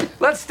got it?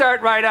 Let's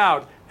start right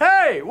out.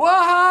 Hey,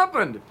 what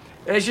happened?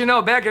 As you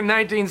know, back in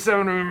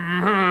 1970,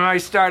 I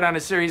starred on a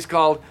series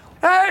called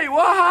Hey,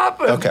 What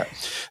Happened? Okay.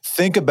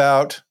 Think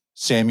about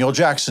Samuel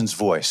Jackson's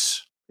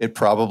voice. It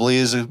probably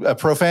is a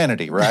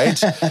profanity, right?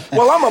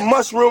 Well, I'm a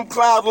mushroom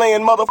cloud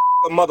laying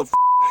motherfucker.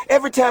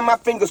 Every time my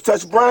fingers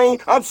touch brain,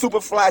 I'm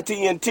Superfly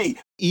TNT.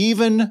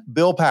 Even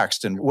Bill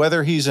Paxton,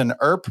 whether he's an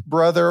Earp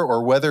brother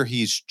or whether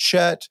he's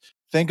Chet,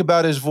 think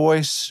about his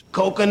voice.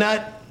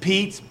 Coconut,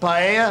 Pete's,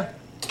 paella.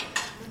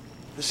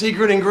 The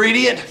secret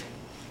ingredient?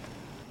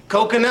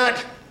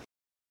 Coconut.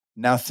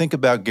 Now think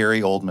about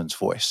Gary Oldman's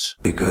voice.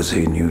 Because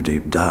he knew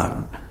deep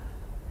down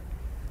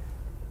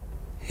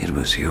it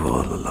was you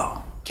all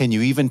along. Can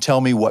you even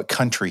tell me what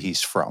country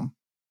he's from?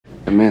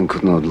 A man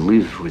could not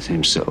live with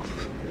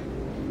himself.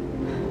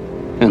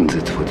 And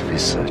it would be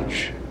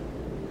such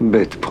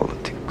bad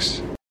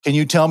politics. Can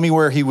you tell me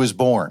where he was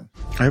born?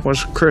 It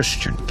was a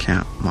Christian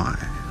camp my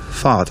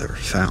father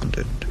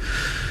founded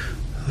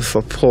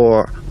for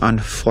poor,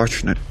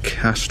 unfortunate,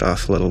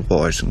 cast-off little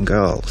boys and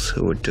girls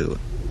who would do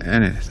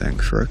anything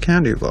for a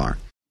candy bar.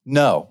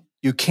 No,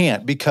 you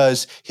can't,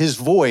 because his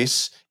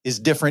voice is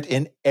different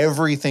in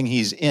everything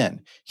he's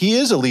in. He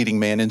is a leading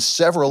man in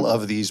several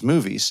of these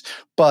movies,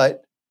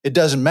 but it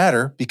doesn't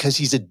matter because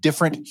he's a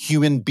different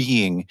human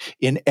being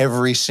in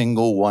every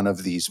single one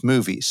of these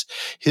movies.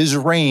 His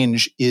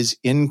range is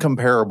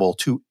incomparable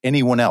to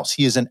anyone else.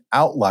 He is an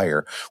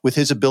outlier with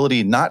his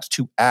ability not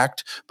to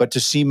act, but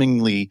to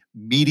seemingly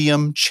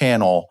medium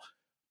channel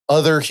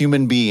other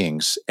human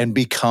beings and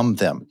become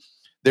them.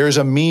 There's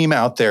a meme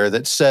out there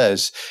that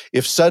says,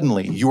 if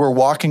suddenly you were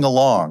walking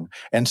along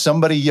and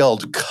somebody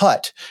yelled,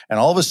 "cut," and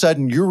all of a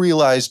sudden you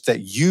realized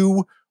that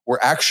you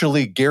were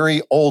actually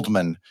Gary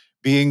Oldman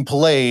being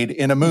played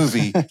in a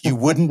movie, you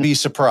wouldn't be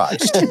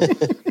surprised.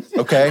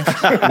 Okay?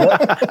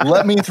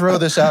 Let me throw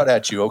this out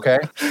at you, okay?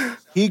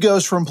 He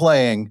goes from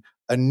playing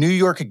a New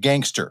York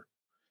gangster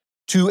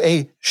to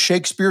a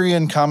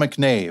Shakespearean comic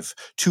knave,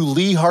 to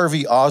Lee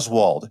Harvey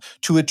Oswald,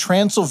 to a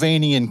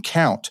Transylvanian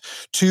count,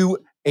 to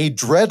a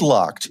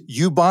dreadlocked,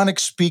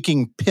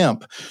 eubonic-speaking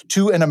pimp,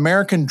 to an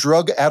American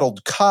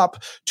drug-addled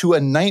cop, to a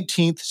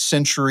 19th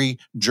century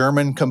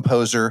German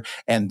composer,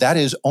 and that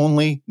is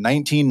only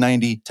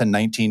 1990 to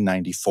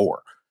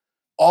 1994.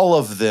 All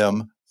of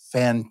them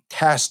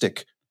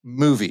fantastic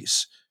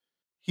movies.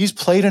 He's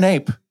played an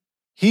ape.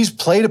 He's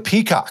played a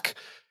peacock.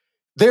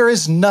 There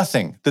is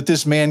nothing that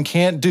this man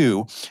can't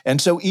do. And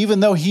so even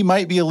though he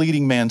might be a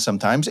leading man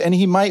sometimes, and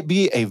he might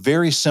be a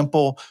very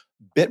simple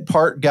bit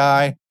part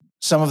guy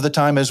some of the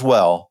time as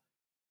well,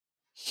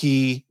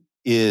 he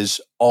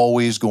is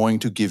always going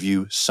to give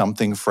you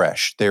something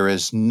fresh. There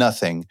is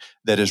nothing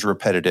that is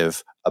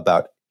repetitive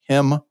about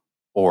him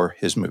or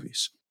his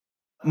movies.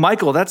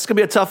 Michael, that's going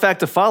to be a tough act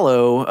to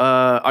follow.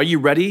 Are you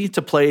ready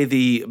to play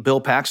the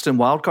Bill Paxton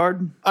wild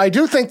card? I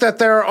do think that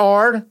there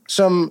are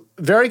some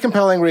very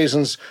compelling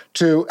reasons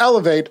to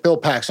elevate Bill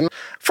Paxton.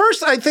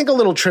 First, I think a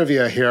little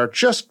trivia here,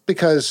 just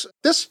because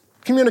this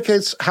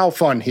communicates how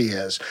fun he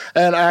is.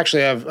 And I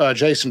actually have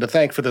Jason to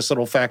thank for this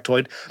little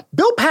factoid.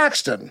 Bill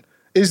Paxton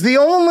is the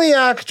only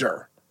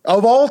actor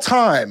of all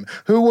time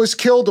who was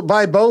killed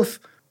by both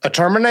a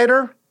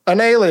Terminator,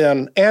 an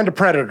alien, and a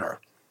Predator.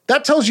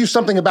 That tells you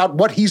something about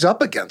what he's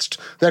up against,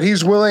 that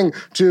he's willing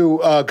to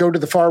go to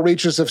the far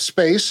reaches of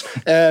space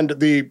and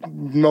the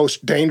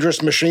most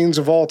dangerous machines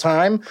of all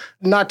time,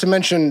 not to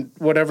mention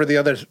whatever the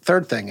other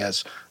third thing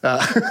is.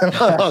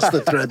 I lost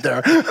the thread there.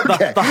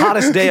 Okay. The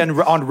hottest day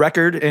on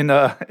record in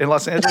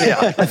Los Angeles.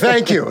 Yeah.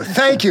 Thank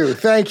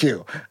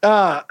you.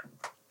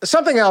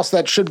 Something else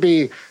that should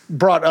be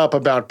brought up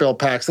about Bill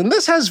Paxton,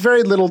 this has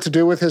very little to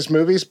do with his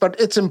movies, but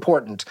it's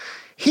important.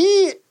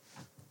 He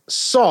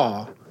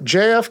saw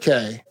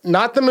JFK,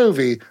 not the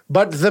movie,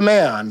 but the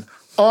man,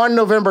 on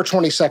November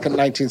 22nd,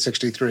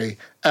 1963,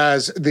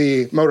 as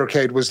the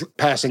motorcade was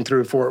passing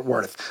through Fort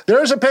Worth.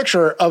 There is a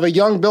picture of a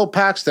young Bill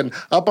Paxton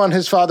up on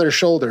his father's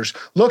shoulders,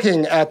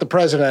 looking at the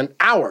president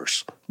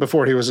hours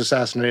before he was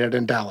assassinated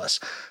in Dallas.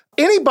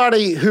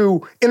 Anybody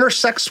who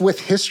intersects with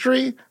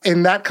history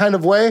in that kind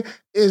of way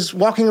is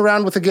walking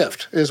around with a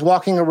gift, is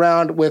walking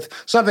around with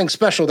something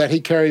special that he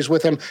carries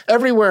with him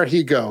everywhere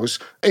he goes,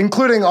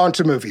 including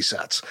onto movie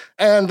sets.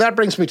 And that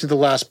brings me to the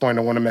last point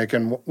I want to make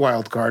in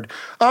Wildcard.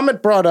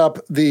 Amit brought up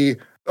the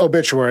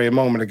obituary a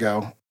moment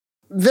ago.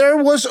 There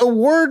was a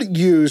word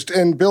used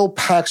in Bill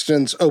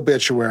Paxton's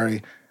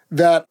obituary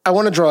that I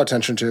want to draw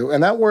attention to,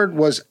 and that word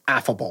was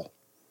affable.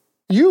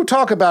 You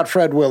talk about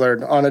Fred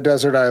Willard on a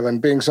desert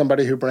island being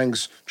somebody who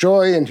brings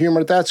joy and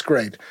humor. That's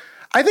great.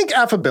 I think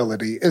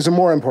affability is a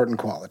more important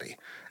quality.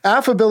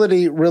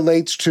 Affability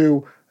relates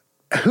to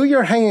who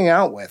you're hanging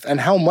out with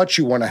and how much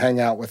you want to hang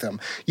out with him.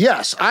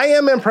 Yes, I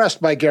am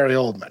impressed by Gary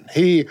Oldman.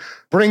 He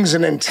brings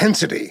an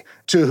intensity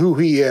to who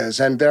he is,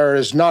 and there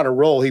is not a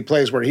role he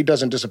plays where he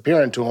doesn't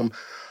disappear into him.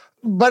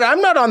 But I'm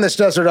not on this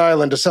desert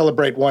island to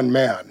celebrate one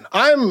man.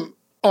 I'm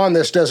on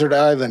this desert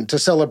island to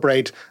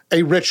celebrate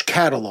a rich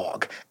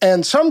catalog.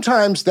 And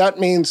sometimes that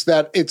means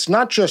that it's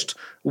not just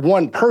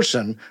one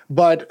person,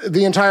 but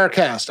the entire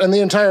cast and the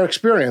entire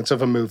experience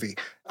of a movie.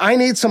 I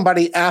need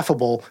somebody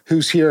affable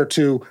who's here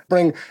to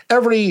bring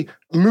every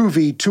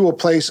movie to a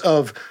place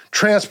of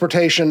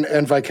transportation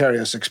and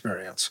vicarious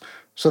experience.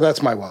 So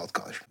that's my wild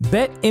card.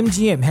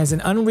 BetMGM has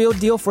an unreal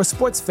deal for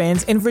sports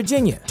fans in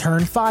Virginia.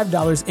 Turn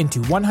 $5 into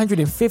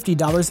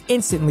 $150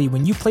 instantly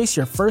when you place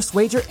your first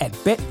wager at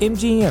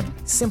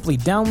BetMGM. Simply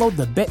download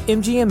the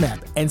BetMGM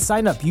app and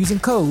sign up using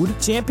code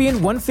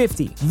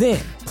Champion150. Then,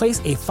 place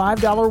a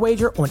 $5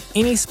 wager on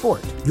any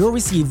sport. You'll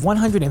receive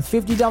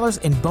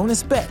 $150 in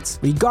bonus bets,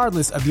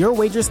 regardless of your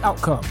wager's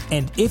outcome.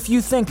 And if you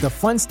think the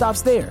fun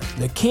stops there,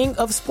 the king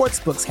of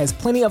sportsbooks has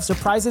plenty of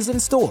surprises in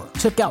store.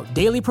 Check out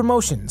daily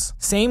promotions,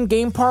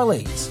 same-game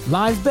parlays,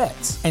 live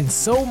bets, and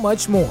so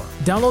much more.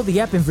 Download the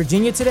app in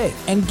Virginia today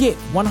and get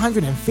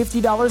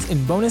 $150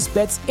 in bonus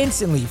bets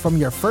instantly from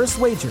your first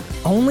wager.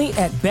 Only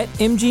at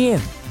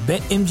BetMGM.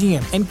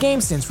 BetMGM and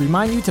GameSense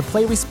remind you to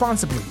play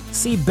responsibly.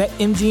 See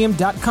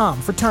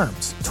BetMGM.com for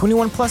terms.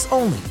 21 plus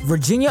only.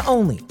 Virginia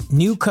only.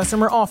 New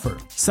customer offer.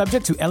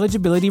 Subject to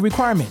eligibility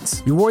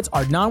requirements. Rewards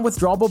are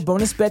non-withdrawable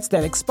bonus bets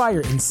that expire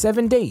in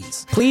 7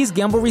 days. Please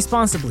gamble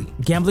responsibly.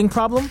 Gambling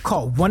problem?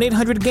 Call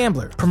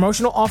 1-800-GAMBLER.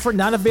 Promotional offer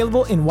not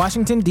available in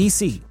Washington,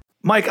 D.C.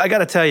 Mike, I got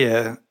to tell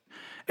you,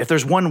 if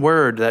there's one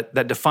word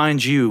that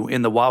defines you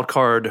in the wild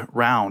card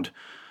round,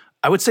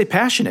 I would say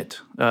passionate.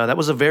 That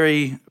was a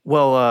very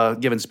well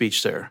given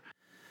speech there.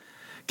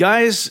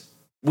 Guys,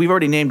 we've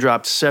already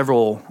name-dropped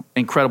several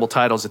incredible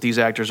titles that these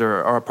actors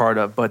are a part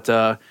of, but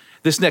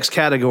this next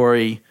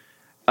category,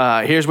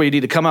 here's where you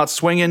need to come out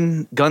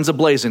swinging, guns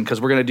a-blazing, because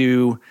we're going to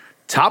do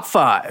top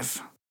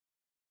 5.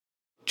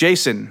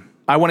 Jason,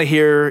 I want to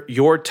hear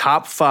your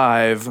top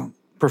 5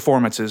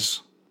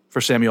 performances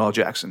for Samuel L.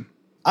 Jackson.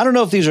 I don't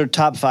know if these are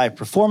top 5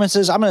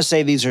 performances. I'm going to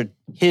say these are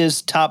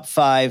his top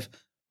 5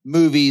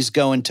 movies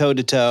going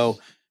toe-to-toe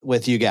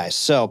with you guys.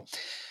 So,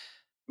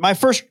 My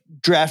first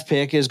draft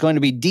pick is going to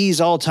be D's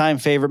all-time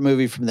favorite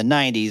movie from the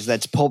 90s.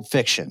 That's Pulp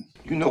Fiction.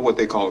 You know what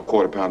they call a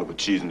quarter pounder with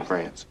cheese in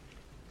France?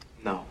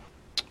 No.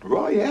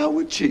 Royale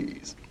with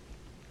cheese.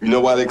 You know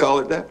why they call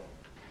it that?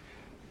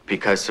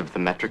 Because of the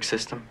metric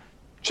system?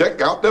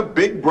 Check out the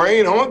big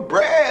brain on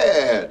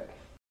bread.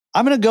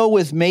 I'm going to go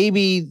with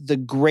maybe the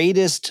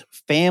greatest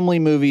family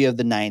movie of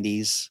the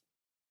 90s,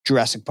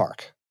 Jurassic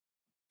Park.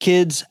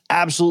 Kids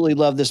absolutely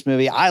love this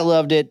movie. I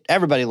loved it.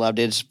 Everybody loved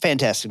it. It's a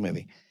fantastic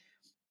movie.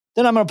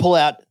 Then I'm going to pull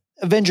out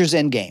Avengers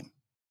Endgame.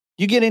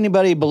 You get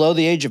anybody below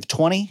the age of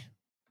 20,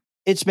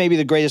 it's maybe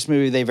the greatest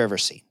movie they've ever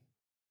seen.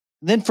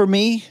 Then for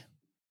me,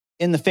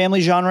 in the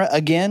family genre,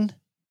 again,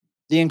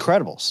 The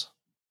Incredibles.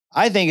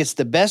 I think it's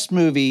the best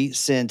movie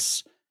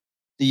since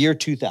the year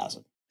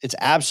 2000. It's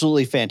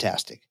absolutely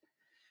fantastic.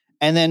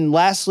 And then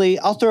lastly,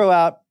 I'll throw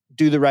out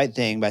Do the Right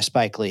Thing by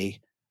Spike Lee,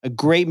 a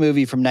great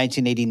movie from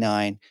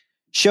 1989,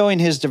 showing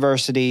his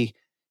diversity.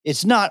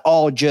 It's not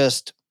all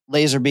just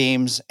laser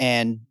beams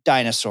and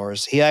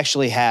dinosaurs. He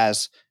actually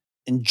has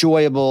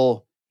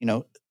enjoyable,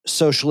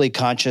 socially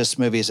conscious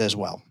movies as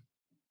well.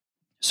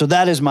 So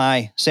that is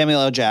my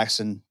Samuel L.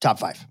 Jackson top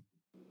 5.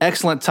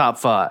 Excellent top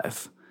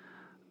 5.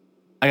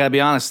 I got to be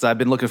honest, I've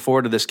been looking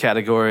forward to this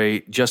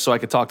category just so I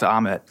could talk to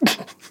Amit.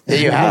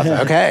 You have?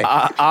 Okay.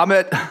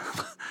 Amit,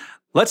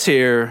 let's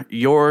hear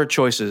your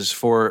choices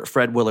for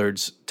Fred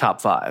Willard's top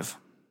 5.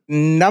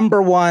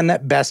 Number 1,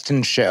 Best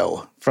in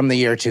Show from the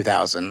year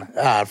 2000.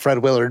 Fred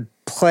Willard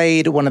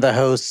played one of the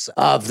hosts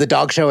of the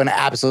dog show and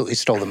absolutely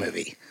stole the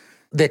movie.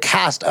 The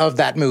cast of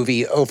that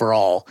movie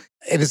overall,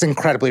 it is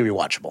incredibly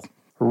rewatchable.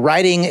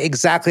 Writing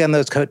exactly on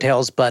those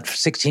coattails, but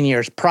 16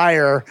 years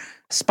prior,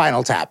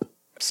 Spinal Tap.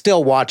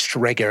 Still watched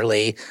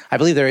regularly. I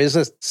believe there is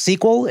a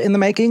sequel in the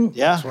making.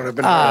 Yeah. That's what I've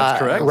been heard. That's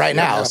correct. Right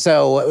now. Yeah.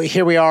 So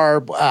here we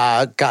are,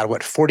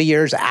 40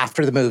 years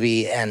after the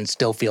movie and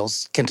still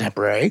feels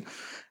contemporary.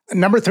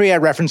 Number 3, I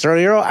referenced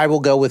earlier, I will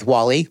go with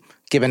WALL-E,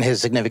 given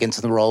his significance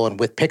in the role. And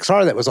with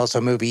Pixar, that was also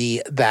a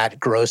movie that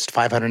grossed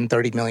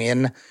 $530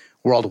 million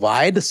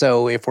worldwide.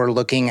 So if we're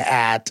looking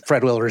at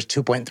Fred Willard's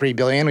 $2.3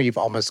 billion, we've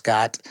almost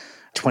got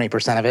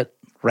 20% of it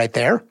right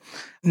there.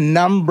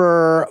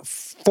 Number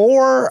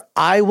 4,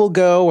 I will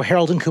go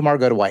Harold and Kumar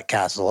Go to White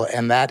Castle.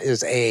 And that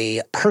is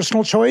a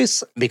personal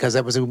choice because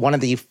it was one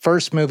of the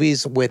first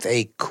movies with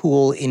a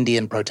cool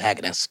Indian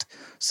protagonist.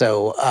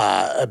 So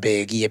a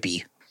big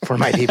yippee for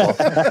my people.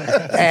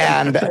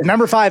 And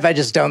number 5, I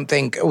just don't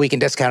think we can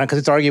discount it because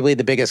it's arguably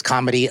the biggest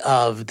comedy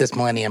of this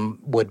millennium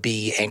would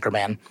be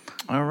Anchorman.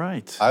 All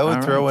right. I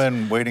would throw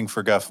in Waiting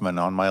for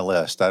Guffman on my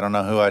list. I don't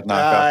know who I'd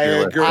knock off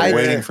your list.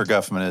 Waiting for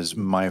Guffman is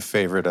my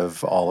favorite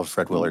of all of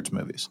Fred Willard's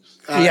movies.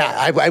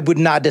 I would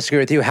not disagree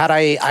with you. Had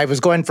I was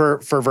going for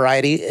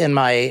variety in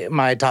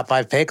my top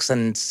 5 picks,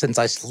 and since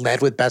I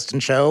led with Best in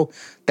Show,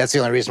 that's the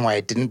only reason why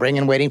I didn't bring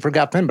in Waiting for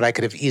Guffman, but I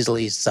could have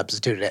easily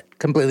substituted it.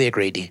 Completely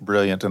agree, D.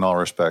 Brilliant in all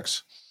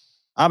respects.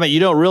 Amit, you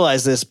don't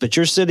realize this, but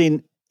you're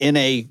sitting in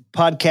a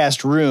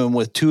podcast room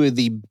with 2 of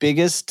the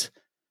biggest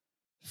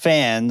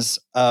fans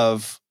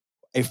of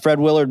a Fred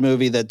Willard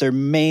movie that there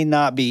may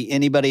not be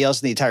anybody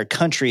else in the entire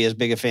country as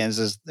big of fans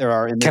as there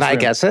are in this Can I room.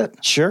 guess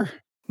it? Sure.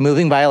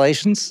 Moving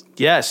Violations?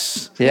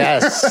 Yes.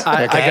 Yes.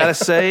 I gotta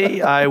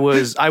say, I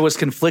was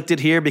conflicted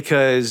here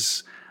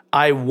because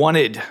I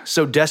wanted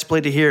so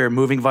desperately to hear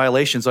Moving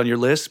Violations on your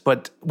list,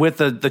 but with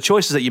the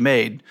choices that you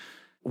made,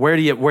 where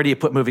do you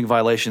put Moving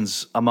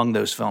Violations among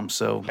those films?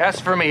 So As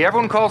for me,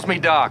 everyone calls me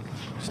Doc.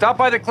 Stop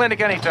by the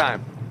clinic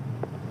anytime.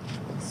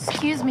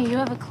 Excuse me, you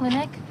have a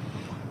clinic?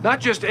 Not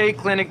just a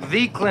clinic,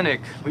 the clinic.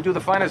 We do the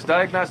finest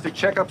diagnostic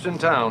checkups in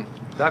town.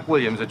 Doc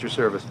Williams at your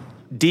service.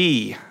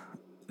 D,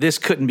 this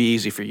couldn't be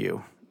easy for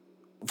you.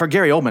 For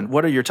Gary Oldman,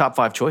 what are your top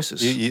 5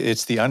 choices?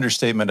 It's the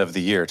understatement of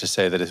the year to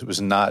say that it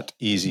was not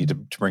easy to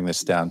bring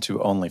this down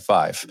to only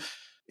 5.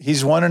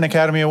 He's won an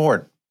Academy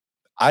Award.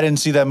 I didn't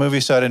see that movie,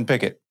 so I didn't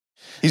pick it.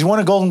 He's won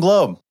a Golden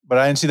Globe, but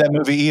I didn't see that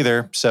movie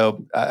either,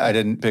 so I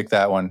didn't pick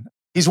that one.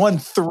 He's won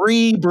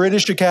 3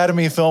 British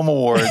Academy Film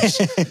Awards,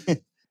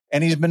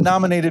 and he's been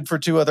nominated for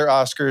 2 other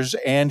Oscars,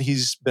 and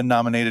he's been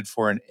nominated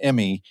for an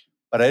Emmy,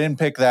 but I didn't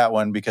pick that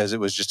one because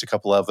it was just a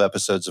couple of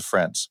episodes of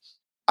Friends.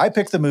 I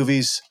picked the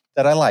movies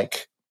that I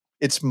like.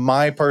 It's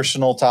my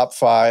personal top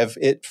 5.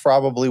 It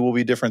probably will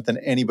be different than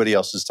anybody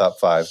else's top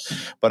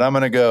 5, but I'm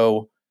going to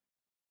go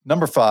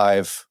number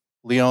 5,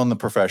 Leon the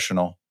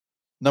Professional.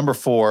 Number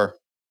 4,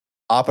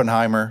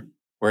 Oppenheimer,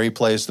 where he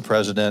plays the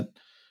president,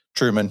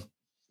 Truman.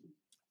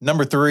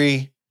 Number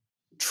 3,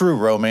 True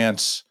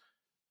Romance,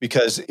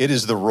 because it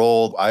is the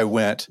role I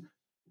went,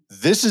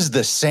 this is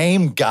the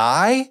same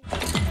guy?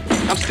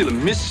 I'm still a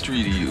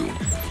mystery to you.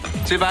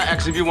 See, if I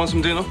ask if you want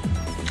some dinner,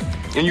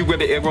 and you get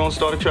the egg roll and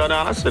start to try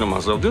down, I say to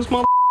myself, this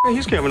motherfucker,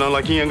 he's carrying on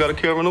like he ain't got a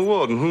care in the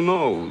world, and who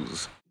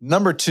knows?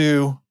 Number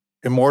 2,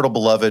 Immortal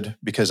Beloved,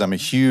 because I'm a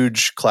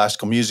huge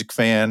classical music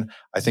fan.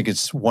 I think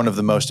it's one of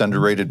the most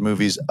underrated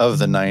movies of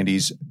the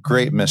 90s.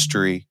 Great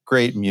mystery,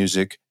 great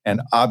music, and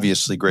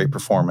obviously great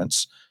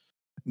performance.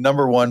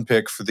 number one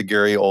pick for the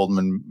Gary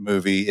Oldman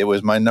movie. It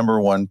was my number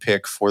one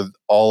pick for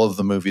all of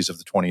the movies of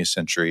the 20th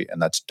century,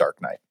 and that's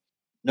Dark Knight.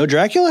 No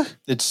Dracula?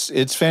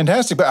 It's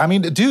fantastic. But I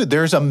mean, dude,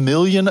 there's a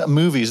million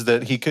movies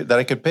that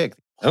I could pick.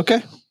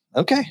 Okay.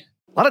 A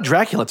lot of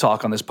Dracula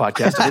talk on this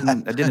podcast. I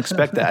didn't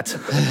expect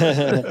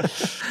that.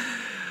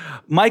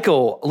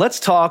 Michael, let's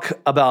talk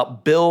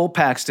about Bill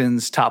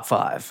Paxton's top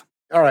 5.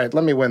 All right,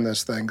 let me win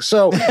this thing.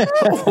 So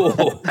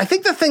I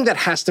think the thing that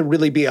has to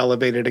really be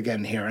elevated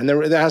again here, and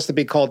that has to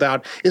be called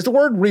out, is the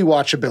word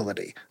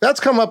rewatchability. That's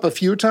come up a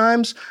few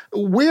times.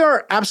 We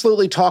are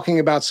absolutely talking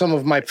about some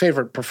of my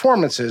favorite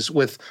performances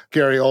with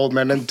Gary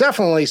Oldman, and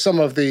definitely some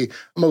of the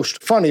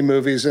most funny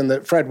movies in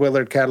the Fred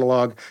Willard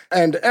catalog.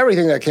 And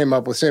everything that came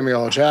up with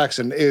Samuel L.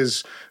 Jackson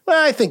is,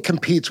 well, I think,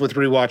 competes with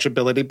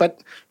rewatchability,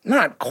 but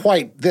not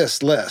quite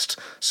this list.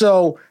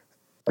 So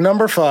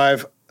number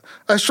 5,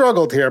 I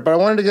struggled here, but I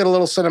wanted to get a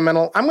little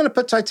sentimental. I'm going to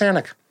put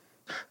Titanic.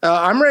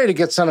 I'm ready to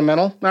get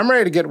sentimental. I'm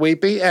ready to get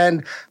weepy.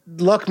 And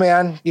look,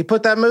 man, you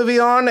put that movie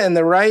on in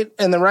the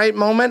right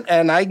moment,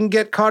 and I can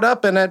get caught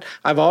up in it.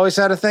 I've always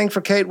had a thing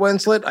for Kate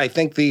Winslet. I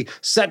think the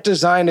set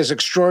design is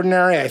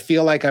extraordinary. I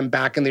feel like I'm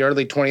back in the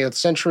early 20th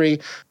century.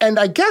 And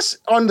I guess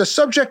on the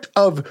subject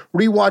of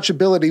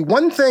rewatchability,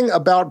 one thing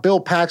about Bill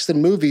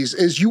Paxton movies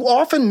is you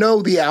often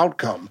know the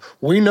outcome.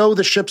 We know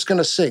the ship's going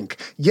to sink,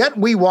 yet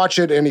we watch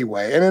it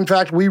anyway. And in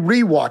fact, we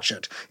rewatch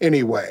it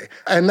anyway.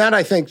 And that,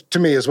 I think, to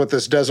me, is what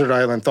this Desert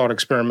Island thought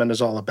experiment is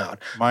all about.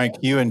 Mike,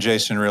 you and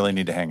Jason really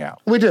need to hang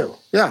out. We do,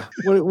 yeah.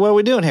 What are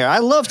we doing here? I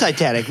love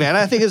Titanic, man.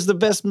 I think it's the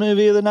best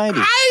movie of the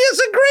 90s. It's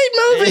a great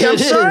movie. I'm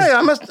sorry.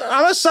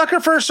 I'm a sucker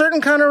for a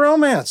certain kind of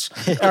romance.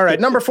 All right,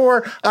 number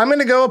 4, I'm going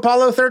to go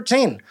Apollo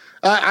 13.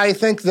 I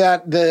think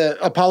that the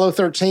Apollo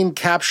 13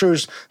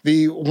 captures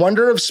the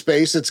wonder of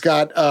space. It's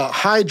got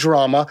high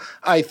drama.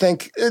 I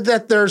think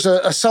that there's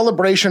a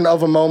celebration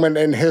of a moment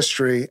in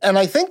history. And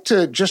I think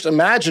to just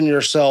imagine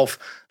yourself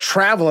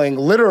traveling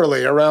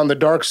literally around the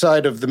dark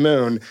side of the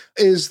moon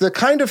is the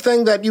kind of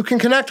thing that you can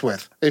connect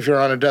with if you're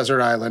on a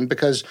desert island,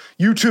 because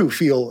you too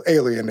feel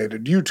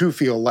alienated. You too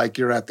feel like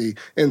you're at the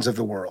ends of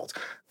the world.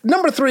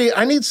 Number 3,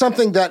 I need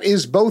something that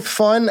is both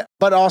fun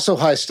but also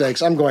high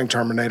stakes. I'm going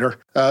Terminator,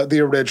 the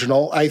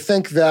original. I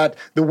think that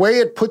the way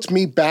it puts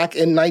me back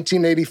in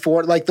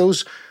 1984, like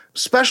those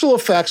special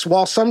effects,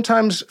 while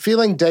sometimes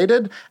feeling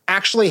dated,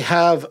 actually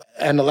have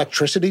an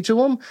electricity to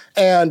them.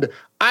 And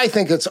I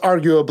think it's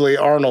arguably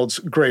Arnold's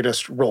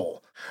greatest role.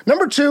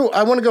 Number 2,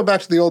 I want to go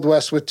back to the Old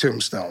West with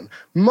Tombstone,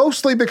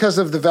 mostly because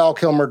of the Val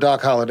Kilmer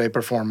Doc Holliday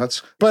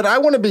performance, but I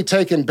want to be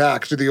taken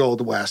back to the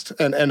Old West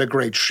and a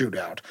great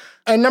shootout.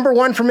 And number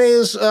 1 for me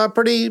is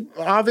pretty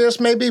obvious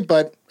maybe,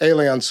 but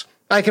Aliens.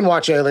 I can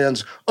watch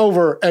Aliens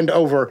over and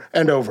over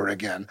and over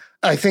again.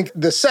 I think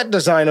the set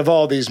design of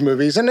all these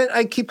movies, and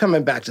I keep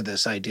coming back to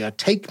this idea,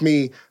 take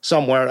me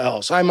somewhere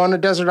else. I'm on a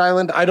desert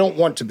island. I don't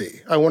want to be.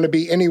 I want to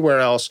be anywhere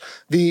else.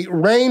 The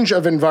range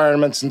of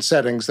environments and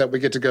settings that we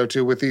get to go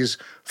to with these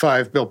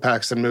 5 Bill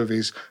Paxton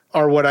movies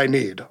are what I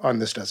need on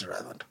this desert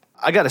island.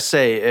 I got to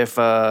say, if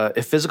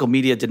physical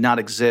media did not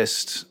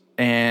exist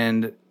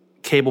and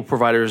cable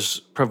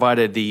providers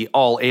provided the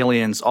all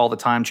aliens all the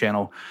time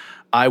channel,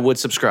 I would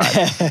subscribe.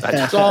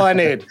 That's all I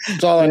need.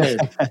 That's all I need.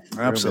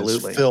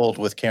 Absolutely. Filled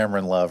with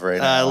Cameron love right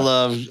now.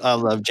 I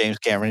love James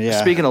Cameron. Yeah.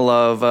 Speaking of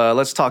love,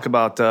 let's talk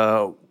about,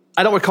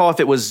 I don't recall if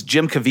it was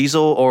Jim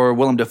Caviezel or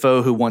Willem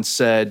Dafoe who once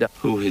said,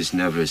 "Who has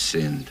never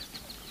sinned?"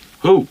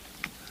 Who?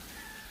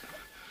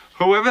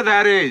 Whoever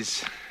that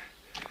is,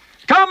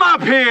 come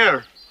up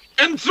here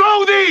and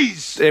throw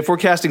these! If we're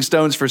casting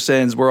stones for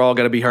sins, we're all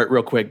going to be hurt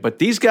real quick. But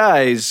these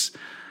guys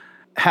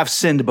have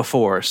sinned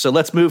before. So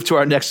let's move to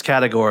our next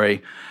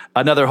category.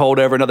 Another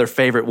holdover, another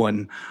favorite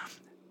one.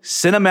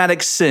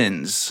 Cinematic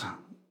sins.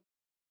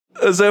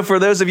 So for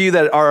those of you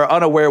that are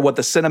unaware what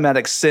the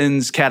cinematic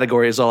sins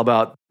category is all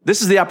about,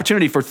 this is the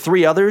opportunity for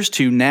 3 others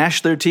to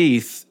gnash their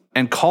teeth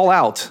and call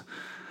out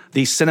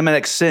the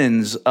cinematic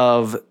sins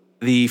of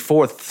the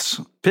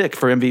 4th pick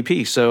for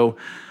MVP. So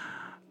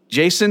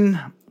Jason,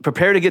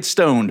 prepare to get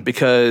stoned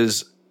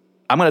because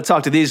I'm going to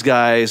talk to these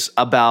guys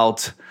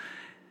about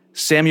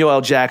Samuel L.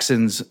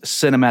 Jackson's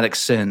cinematic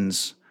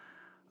sins.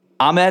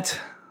 Ahmet,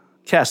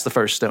 cast the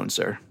first stone,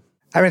 sir.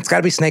 I mean, it's got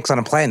to be snakes on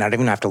a plane. I don't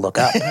even have to look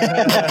up.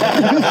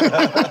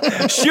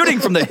 Shooting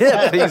from the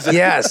hip.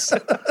 Yes.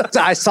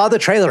 I saw the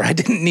trailer. I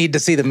didn't need to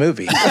see the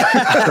movie.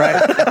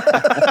 Right?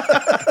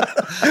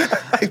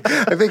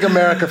 I think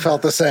America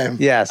felt the same.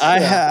 Yes. I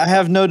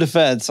have no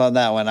defense on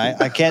that one.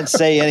 I can't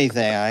say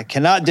anything. I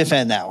cannot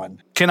defend that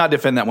one. Cannot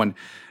defend that one.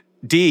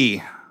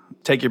 D,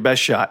 take your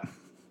best shot.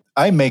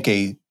 I make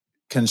a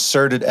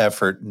concerted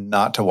effort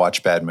not to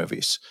watch bad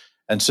movies.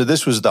 And so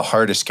this was the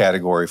hardest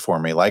category for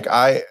me. Like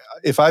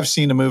if I've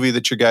seen a movie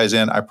that you guys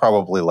in, I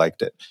probably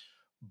liked it.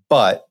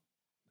 But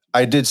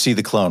I did see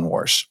the Clone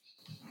Wars.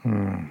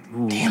 Damn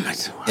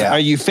it. Yeah. Are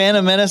you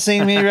Phantom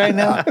Menacing me right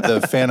now? The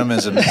Phantom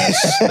is a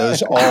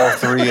menace. All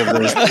 3 of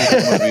those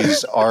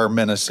movies are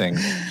menacing.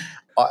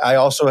 I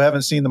also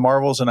haven't seen the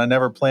Marvels, and I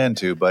never plan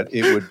to, but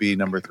it would be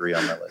number 3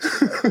 on my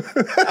list.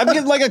 I'm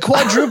getting like a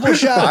quadruple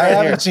shot. I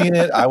haven't seen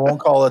it. I won't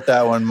call it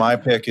that one. My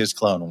pick is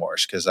Clone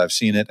Wars because I've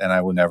seen it, and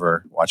I will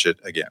never watch it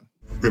again.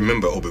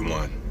 Remember,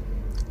 Obi-Wan,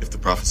 if the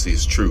prophecy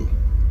is true,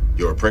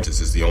 your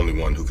apprentice is the only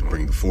one who can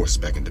bring the Force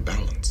back into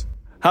balance.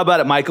 How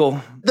about it,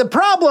 Michael? The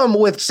problem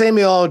with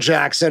Samuel L.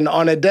 Jackson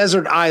on a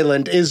desert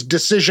island is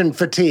decision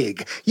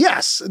fatigue.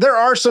 Yes, there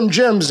are some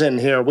gems in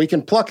here. We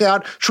can pluck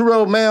out True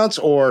Romance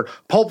or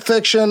Pulp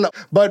Fiction,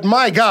 but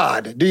my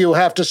God, do you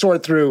have to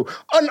sort through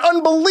an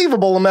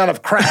unbelievable amount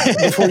of crap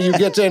before you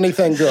get to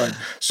anything good.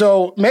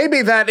 So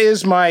maybe that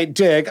is my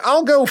dig.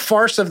 I'll go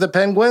Farce of the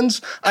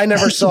Penguins. I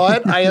never saw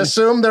it. I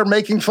assume they're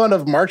making fun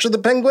of March of the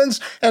Penguins,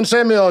 and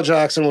Samuel L.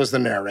 Jackson was the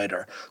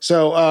narrator.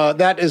 So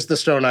that is the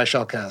stone I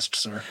shall cast,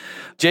 sir.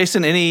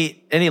 Jason,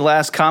 any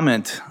last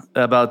comment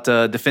about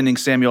defending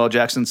Samuel L.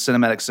 Jackson's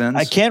cinematic sins?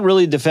 I can't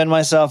really defend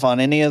myself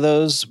on any of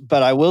those,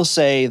 but I will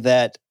say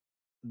that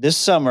this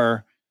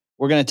summer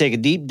we're going to take a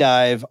deep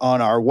dive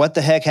on our What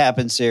the Heck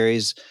Happened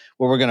series,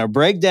 where we're going to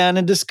break down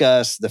and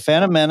discuss The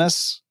Phantom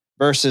Menace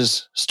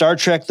versus Star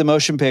Trek the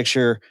Motion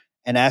Picture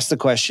and ask the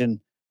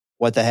question,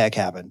 what the heck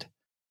happened?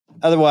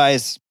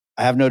 Otherwise,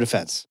 I have no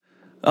defense.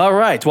 All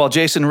right. While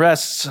Jason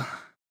rests,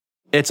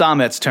 it's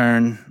Ahmet's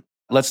turn.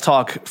 Let's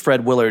talk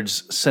Fred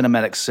Willard's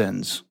cinematic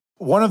sins.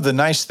 One of the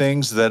nice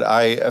things that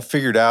I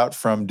figured out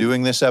from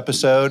doing this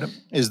episode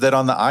is that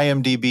on the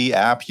IMDb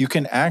app, you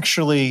can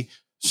actually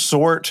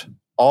sort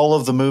all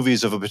of the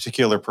movies of a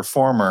particular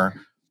performer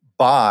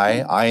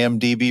by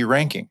IMDb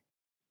ranking.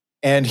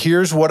 And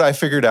here's what I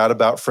figured out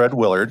about Fred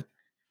Willard.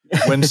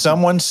 When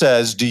someone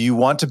says, do you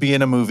want to be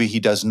in a movie,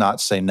 he does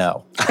not say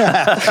no.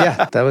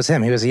 Yeah, that was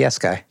him. He was a yes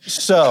guy.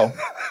 So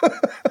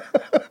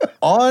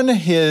on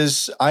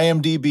his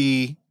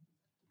IMDb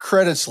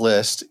credits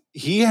list,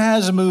 he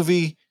has a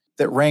movie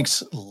that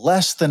ranks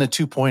less than a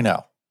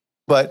 2.0.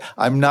 But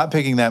I'm not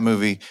picking that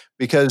movie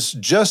because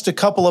just a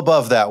couple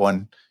above that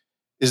one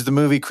is the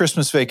movie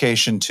Christmas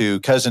Vacation to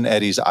Cousin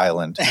Eddie's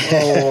Island.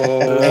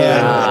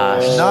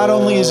 And not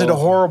only is it a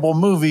horrible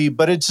movie,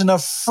 but it's an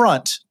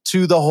affront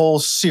to the whole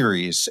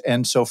series.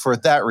 And so for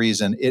that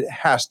reason, it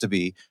has to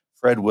be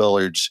Fred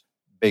Willard's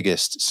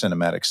biggest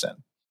cinematic sin.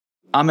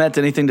 Ahmet,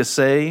 anything to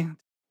say?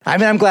 I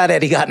mean, I'm glad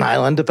Eddie got an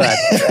island, but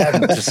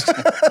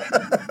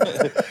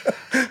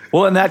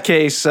Well, in that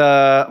case,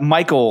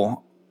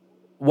 Michael,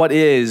 what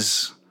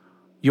is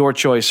your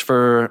choice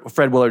for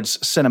Fred Willard's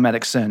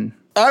cinematic sin?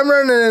 I'm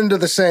running into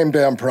the same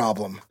damn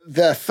problem.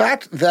 The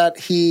fact that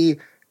he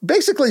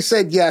basically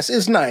said yes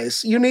is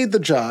nice. You need the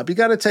job. You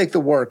got to take the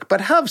work,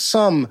 but have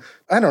some,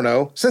 I don't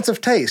know, sense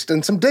of taste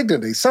and some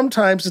dignity.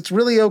 Sometimes it's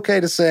really okay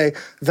to say,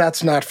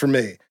 that's not for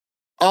me.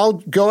 I'll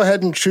go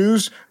ahead and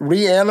choose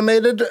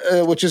Reanimated,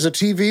 which is a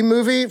TV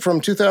movie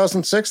from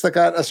 2006 that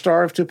got a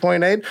star of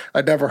 2.8.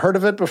 I'd never heard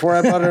of it before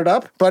I brought it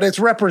up, but it's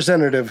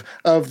representative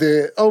of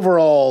the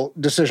overall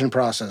decision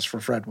process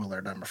for Fred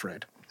Willard, I'm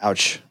afraid.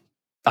 Ouch.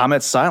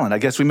 Ahmet's silent. I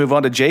guess we move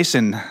on to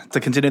Jason to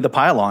continue the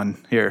pile-on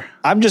here.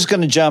 I'm just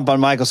going to jump on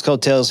Michael's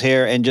coattails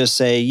here and just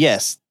say,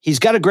 yes, he's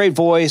got a great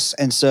voice.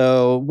 And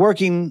so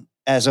working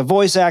as a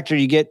voice actor,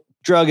 you get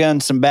drug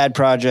on some bad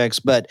projects,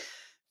 but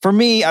for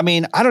me, I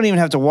mean, I don't even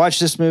have to watch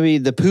this movie,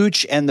 The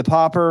Pooch and the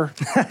Pauper.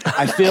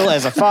 I feel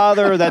as a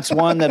father, that's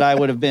one that I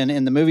would have been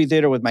in the movie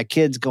theater with my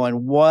kids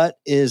going, what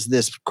is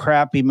this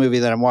crappy movie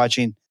that I'm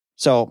watching?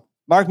 So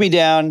mark me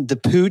down, The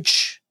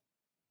Pooch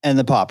and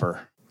the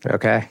Pauper.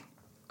 Okay.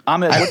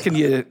 Ahmet,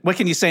 what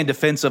can you say in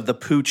defense of The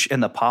Pooch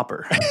and the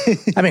Pauper?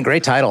 I mean,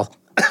 great title.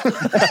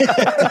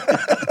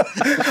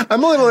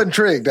 I'm a little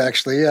intrigued,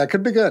 actually. Yeah, it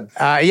could be good.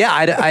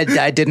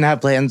 I didn't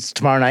have plans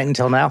tomorrow night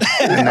until now.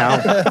 And now.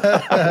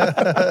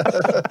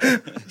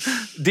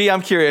 D,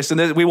 I'm curious,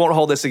 and we won't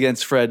hold this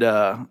against Fred.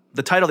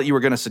 The title that you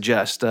were going to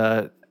suggest,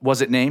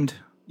 was it named?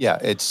 Yeah,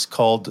 it's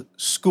called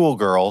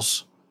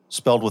Schoolgirls,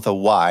 spelled with a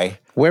Y.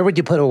 Where would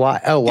you put a Y?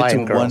 Oh, Y it's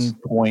in girls.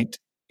 1.8.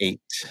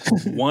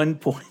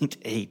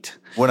 1.8.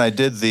 When I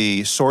did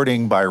the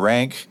sorting by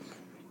rank,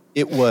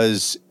 it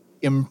was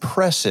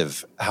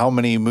impressive how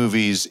many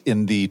movies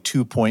in the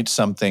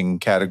 2-point-something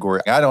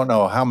category. I don't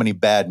know how many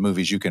bad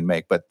movies you can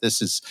make, but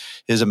his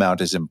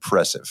amount is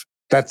impressive.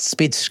 That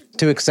speaks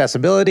to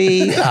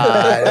accessibility,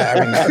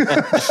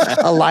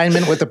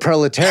 alignment with the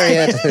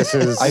proletariat.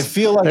 I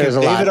feel like if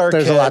David Arquette,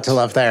 there's a lot to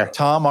love there.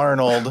 Tom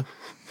Arnold,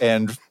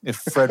 and if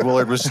Fred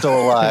Willard was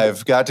still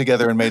alive, got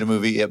together and made a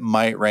movie, it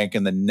might rank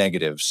in the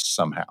negatives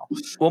somehow.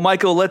 Well,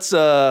 Michael,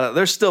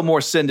 there's still more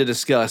sin to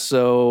discuss.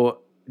 So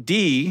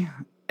D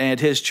and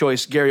his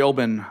choice, Gary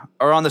Oldman,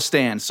 are on the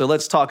stand. So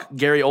let's talk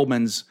Gary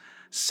Oldman's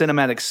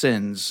cinematic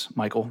sins,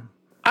 Michael.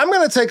 I'm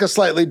going to take a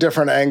slightly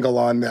different angle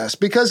on this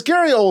because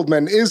Gary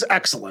Oldman is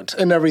excellent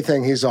in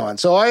everything he's on.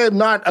 So I am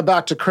not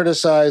about to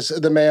criticize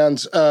the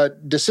man's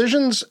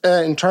decisions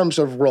in terms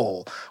of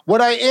role.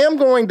 What I am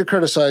going to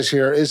criticize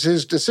here is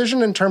his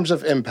decision in terms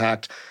of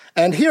impact.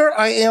 And here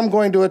I am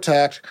going to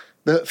attack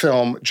the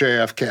film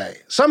JFK.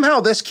 Somehow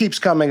this keeps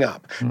coming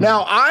up.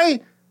 Now,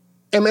 I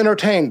am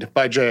entertained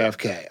by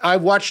JFK.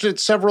 I've watched it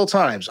several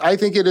times. I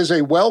think it is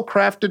a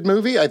well-crafted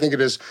movie. I think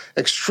it is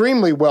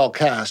extremely well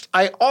cast.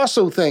 I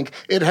also think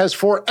it has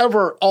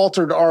forever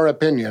altered our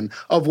opinion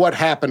of what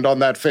happened on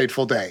that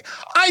fateful day.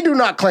 I do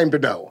not claim to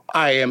know.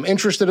 I am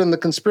interested in the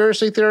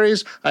conspiracy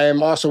theories. I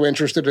am also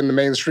interested in the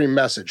mainstream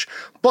message.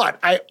 But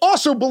I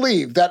also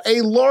believe that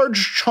a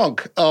large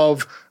chunk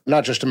of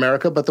not just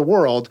America, but the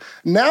world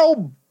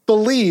now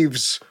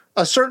believes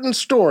a certain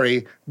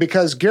story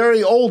because Gary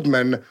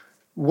Oldman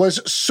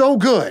was so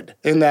good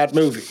in that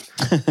movie.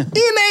 In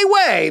a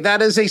way,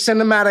 that is a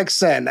cinematic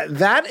sin.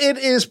 That it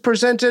is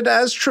presented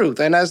as truth.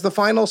 And as the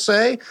final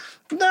say,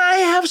 I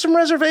have some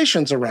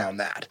reservations around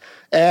that.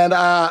 And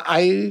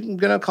I'm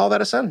going to call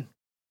that a sin.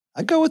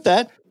 I'd go with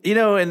that. You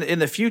know, in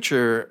the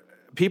future,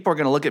 people are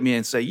going to look at me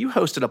and say, you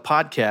hosted a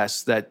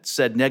podcast that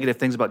said negative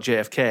things about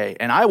JFK,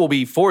 and I will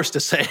be forced to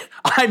say,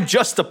 I'm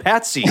just a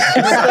patsy.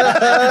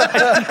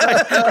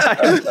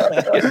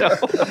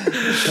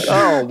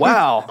 Oh,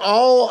 wow.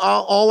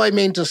 All I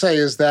mean to say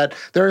is that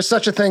there is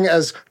such a thing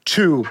as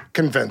too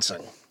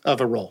convincing of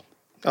a role.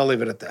 I'll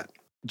leave it at that.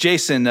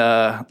 Jason,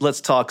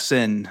 let's talk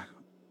sin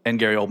and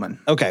Gary Oldman.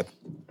 Okay.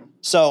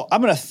 So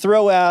I'm going to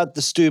throw out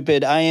the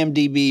stupid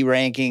IMDb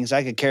rankings.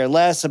 I could care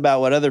less about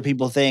what other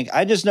people think.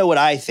 I just know what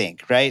I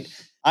think, right?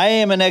 I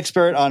am an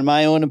expert on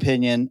my own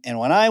opinion. And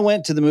when I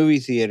went to the movie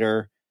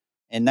theater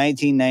in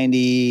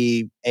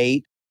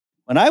 1998,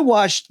 when I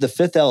watched The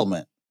Fifth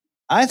Element,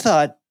 I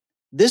thought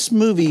this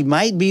movie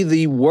might be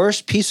the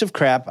worst piece of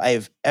crap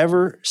I've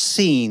ever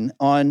seen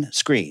on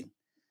screen.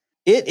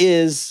 It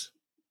is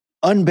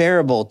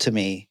unbearable to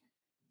me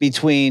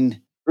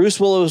between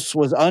Bruce Willis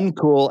was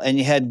uncool, and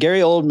you had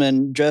Gary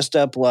Oldman dressed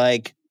up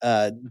like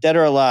Dead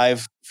or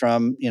Alive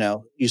from,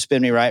 You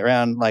Spin Me Right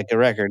Round Like a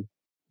Record.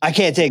 I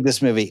can't take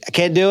this movie. I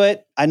can't do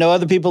it. I know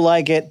other people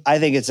like it. I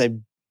think it's a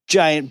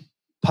giant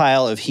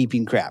pile of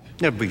heaping crap.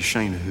 Never be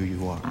ashamed of who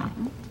you are.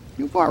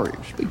 You're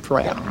warriors. Be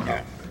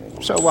proud.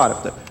 So what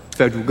if the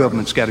federal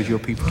government scatters your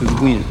people to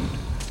the wind?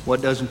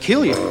 What doesn't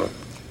kill you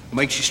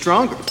makes you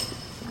stronger.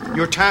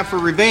 Your time for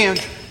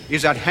revenge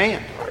is at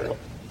hand.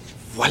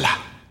 Voila.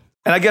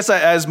 And I guess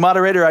as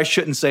moderator, I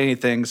shouldn't say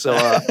anything, so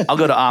I'll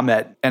go to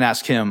Ahmet and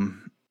ask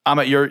him.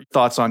 Ahmet, your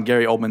thoughts on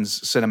Gary Oldman's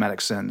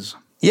cinematic sins?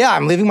 Yeah,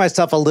 I'm leaving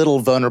myself a little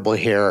vulnerable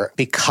here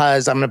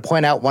because I'm going to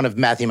point out one of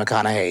Matthew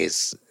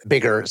McConaughey's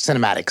bigger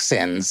cinematic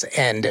sins.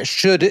 And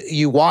should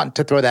you want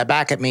to throw that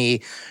back at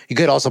me, you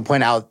could also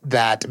point out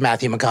that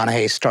Matthew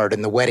McConaughey starred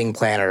in The Wedding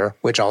Planner,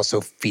 which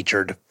also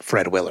featured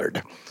Fred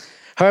Willard.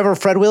 However,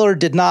 Fred Willard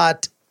did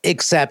not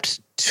accept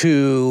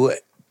to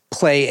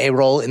play a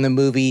role in the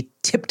movie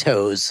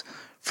Tiptoes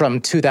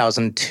from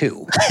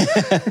 2002.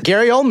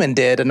 Gary Oldman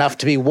did enough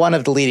to be one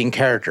of the leading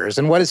characters.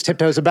 And what is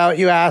Tiptoes about,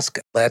 you ask?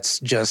 Let's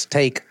just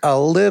take a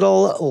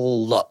little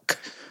look.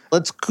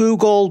 Let's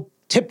Google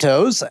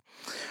Tiptoes.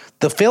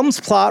 The film's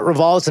plot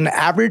revolves an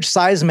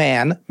average-sized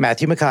man,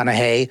 Matthew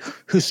McConaughey,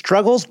 who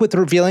struggles with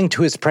revealing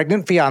to his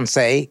pregnant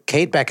fiancée,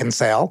 Kate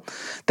Beckinsale,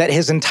 that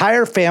his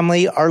entire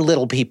family are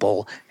little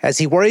people, as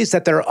he worries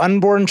that their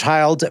unborn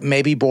child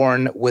may be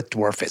born with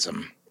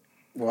dwarfism.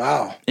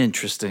 Wow.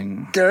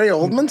 Interesting. Gary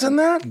Oldman's in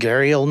that?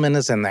 Gary Oldman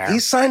is in there. He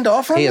signed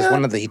off on that? He is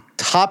one of the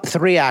top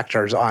 3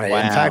 actors on it. Wow.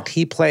 In fact,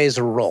 he plays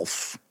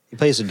Rolf. He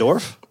plays a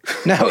dwarf?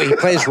 No, he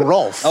plays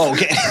Rolf. Oh,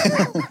 okay.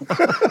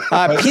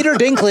 Peter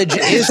Dinklage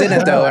is in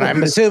it, though, and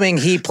I'm assuming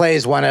he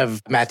plays one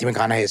of Matthew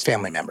McConaughey's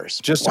family members.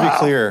 Just to be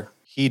clear,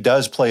 he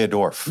does play a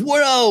dwarf.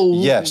 Whoa.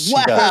 Yes,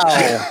 wow. he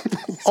does.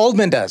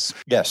 Oldman does.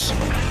 Yes.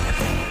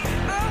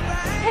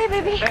 Hey,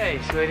 baby.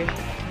 Hey, sweetie.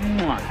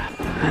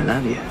 I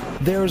love you.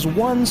 There's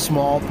one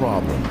small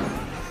problem.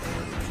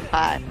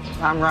 Hi,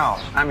 I'm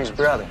Ralph. I'm his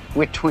brother.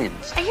 We're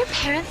twins. Are your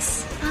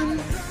parents,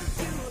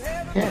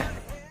 Yeah.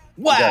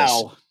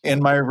 Wow.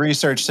 In my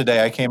research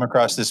today, I came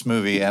across this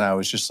movie and I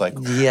was just like,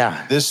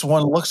 yeah, this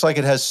one looks like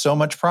it has so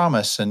much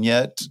promise. And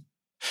yet,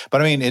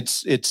 but I mean,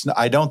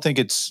 I don't think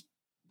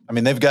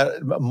they've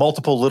got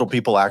multiple little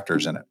people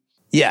actors in it.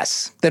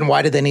 Yes. Then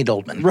why did they need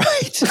Oldman?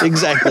 Right.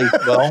 Exactly.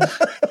 Well,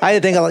 I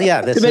think,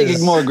 this to make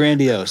it more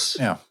grandiose.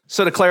 Yeah.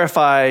 So to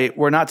clarify,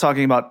 we're not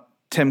talking about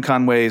Tim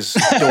Conway's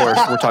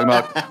dwarf. We're talking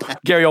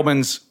about Gary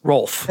Oldman's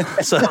Rolf.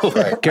 So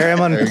Gary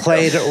Oldman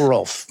played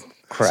Rolf.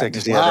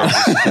 Correct. Yeah,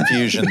 there's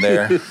confusion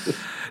there.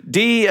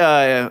 D,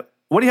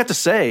 what do you have to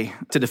say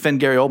to defend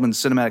Gary Oldman's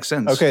cinematic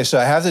sins? Okay, so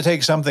I have to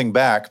take something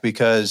back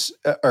because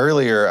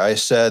earlier I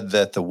said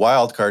that the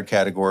wild card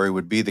category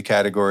would be the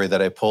category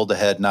that I pulled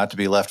ahead not to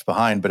be left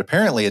behind, but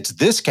apparently it's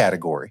this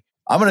category.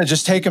 I'm going to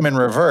just take them in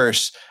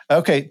reverse.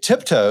 Okay,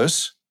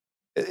 Tiptoes,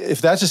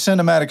 if that's a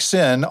cinematic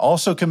sin,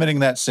 also committing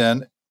that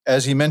sin,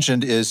 as he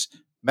mentioned, is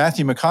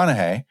Matthew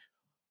McConaughey.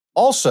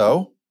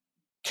 Also,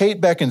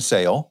 Kate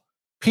Beckinsale,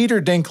 Peter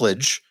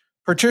Dinklage,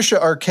 Patricia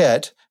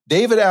Arquette,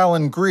 David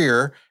Alan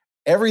Grier.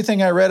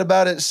 Everything I read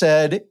about it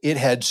said it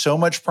had so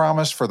much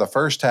promise for the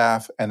first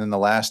half, and then the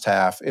last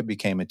half, it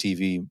became a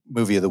TV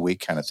movie of the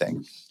week kind of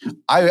thing.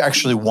 I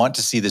actually want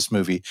to see this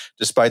movie,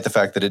 despite the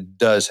fact that it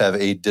does have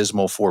a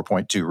dismal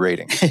 4.2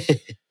 rating.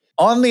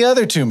 On the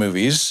other 2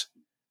 movies,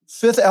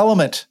 Fifth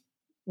Element,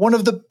 one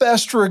of the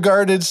best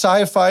regarded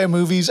sci-fi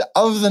movies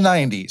of the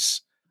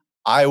 90s.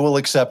 I will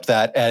accept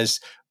that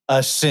as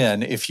a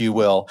sin, if you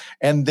will.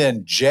 And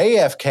then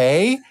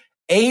JFK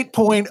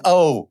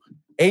 8.0.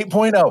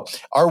 8.0.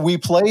 Are we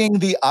playing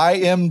the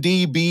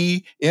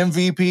IMDb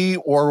MVP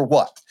or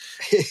what?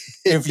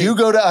 If you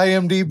go to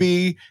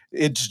IMDb,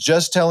 it's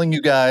just telling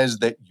you guys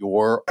that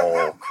you're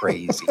all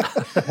crazy.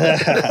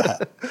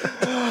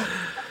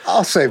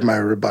 I'll save my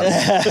rebuttal.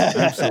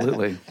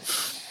 Absolutely.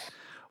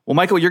 Well,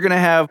 Michael, you're going to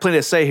have plenty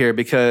to say here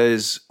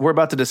because we're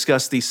about to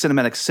discuss the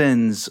cinematic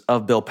sins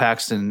of Bill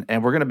Paxton,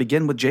 and we're going to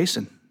begin with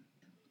Jason.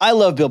 I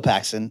love Bill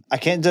Paxton. I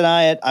can't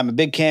deny it. I'm a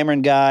big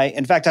Cameron guy.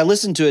 In fact, I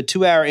listened to a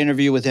 2-hour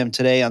interview with him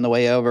today on the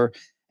way over,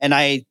 and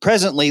I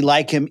presently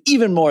like him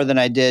even more than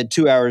I did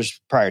 2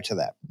 hours prior to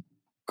that.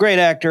 Great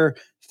actor,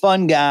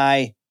 fun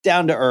guy,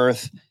 down to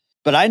earth.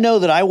 But I know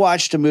that I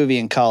watched a movie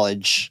in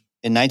college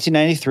in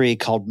 1993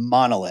 called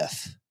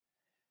Monolith.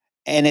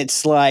 And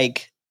it's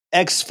like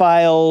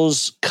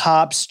X-Files,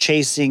 cops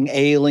chasing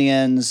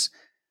aliens.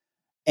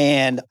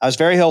 And I was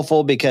very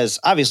hopeful because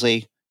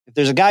obviously, if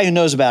there's a guy who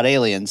knows about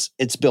aliens,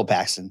 it's Bill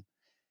Paxton.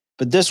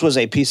 But this was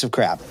a piece of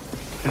crap.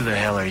 Who the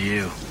hell are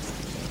you?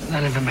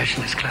 That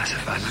information is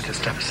classified. Now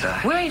just step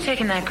aside. Where are you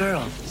taking that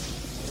girl?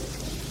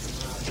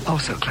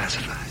 Also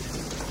classified.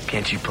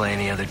 Can't you play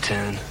any other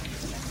tune?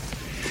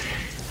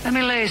 Let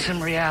me lay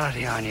some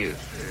reality on you.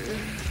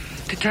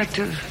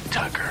 Detective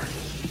Tucker.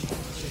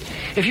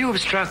 If you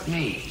obstruct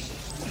me,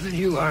 then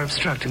you are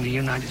obstructing the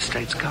United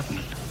States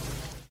government.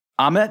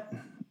 Ahmet,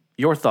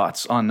 your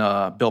thoughts on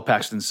Bill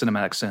Paxton's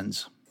cinematic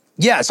sins?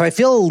 Yeah, so I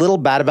feel a little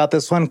bad about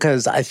this one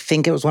because I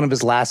think it was one of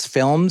his last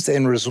films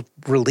and was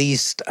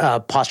released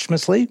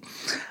posthumously.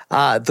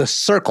 The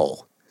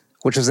Circle,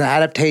 which was an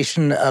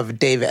adaptation of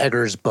Dave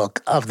Eggers'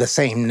 book of the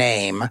same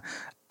name.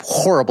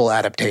 Horrible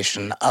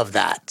adaptation of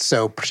that.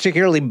 So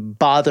particularly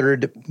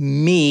bothered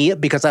me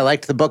because I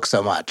liked the book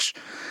so much.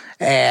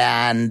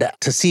 And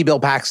to see Bill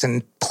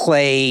Paxton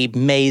play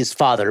May's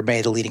father,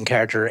 May, the leading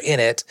character in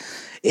it,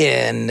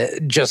 in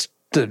just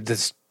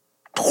this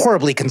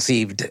horribly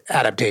conceived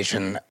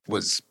adaptation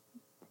was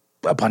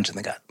a punch in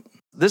the gut.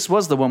 This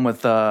was the one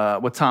with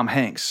Tom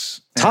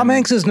Hanks. Tom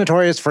Hanks is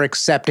notorious for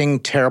accepting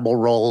terrible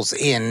roles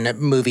in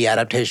movie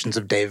adaptations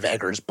of Dave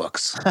Eggers'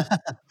 books.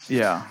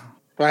 Yeah.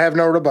 I have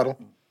no rebuttal.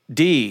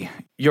 D,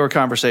 your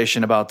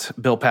conversation about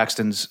Bill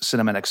Paxton's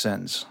cinematic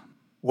sins.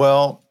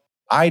 Well,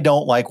 I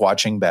don't like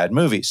watching bad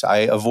movies. I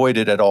avoid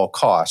it at all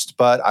costs,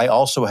 but I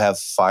also have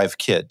 5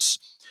 kids.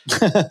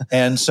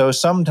 And so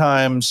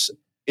sometimes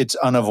it's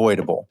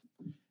unavoidable.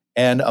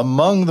 And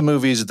among the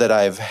movies that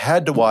I've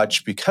had to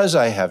watch because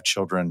I have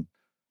children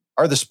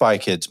are the Spy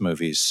Kids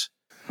movies.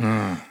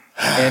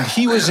 And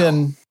he was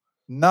in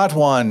not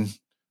one,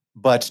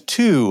 but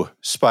 2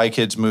 Spy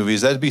Kids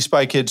movies. That'd be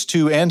Spy Kids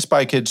 2 and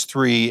Spy Kids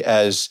 3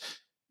 as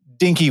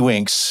Dinky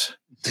Winks.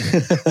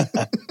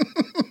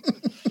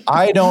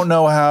 I don't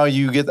know how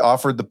you get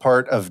offered the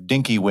part of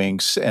Dinky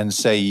Winks and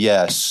say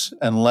yes,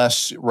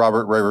 unless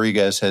Robert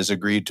Rodriguez has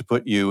agreed to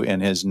put you in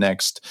his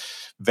next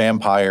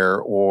vampire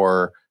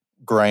or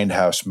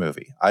grindhouse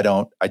movie. I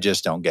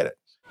just don't get it.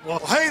 Well,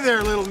 hey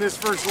there, little Miss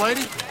First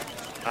Lady.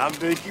 I'm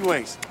Dinky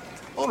Winks,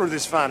 owner of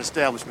this fine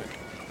establishment.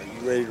 Are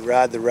you ready to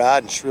ride the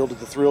ride and shrill to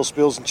the thrill,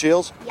 spills, and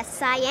chills?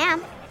 Yes, I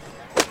am.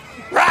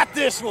 Right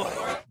this way.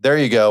 There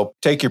you go.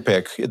 Take your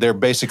pick. They're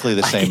basically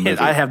the same movie.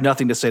 I have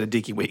nothing to say to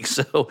Dinky Week.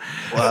 So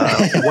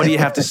what do you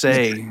have to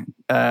say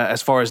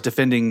as far as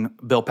defending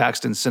Bill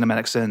Paxton's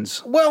cinematic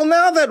sins? Well,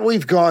 now that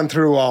we've gone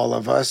through all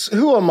of us,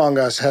 who among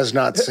us has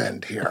not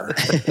sinned here?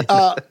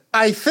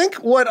 I think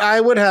what I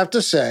would have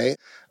to say,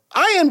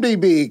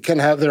 IMDb can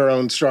have their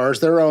own stars,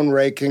 their own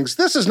rankings.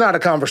 This is not a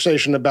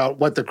conversation about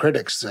what the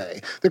critics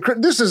say.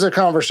 This is a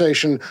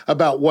conversation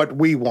about what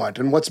we want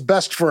and what's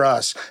best for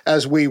us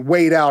as we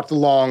wait out the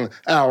long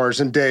hours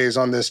and days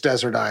on this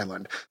desert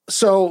island.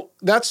 So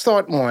that's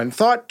thought 1.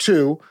 Thought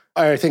 2,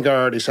 I think I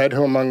already said,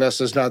 who among us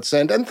has not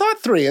sinned. And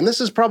thought 3, and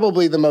this is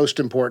probably the most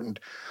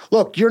important.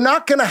 Look, you're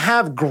not going to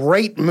have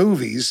great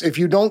movies if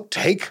you don't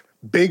take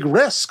big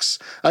risks.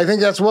 I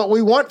think that's what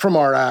we want from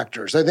our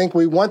actors. I think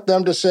we want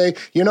them to say,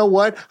 you know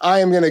what, I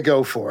am going to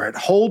go for it.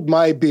 Hold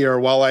my beer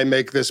while I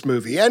make this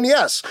movie. And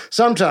yes,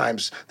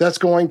 sometimes that's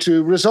going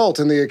to result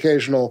in the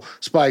occasional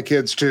Spy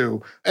Kids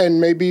 2.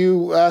 And maybe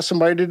you ask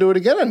somebody to do it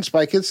again and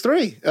Spy Kids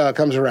 3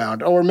 comes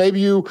around. Or maybe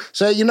you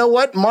say, you know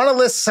what,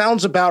 Monolith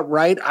sounds about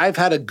right. I've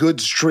had a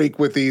good streak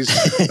with these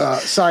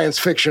science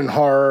fiction,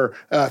 horror,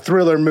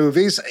 thriller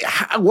movies.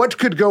 What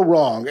could go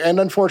wrong?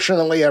 And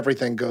unfortunately,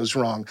 everything goes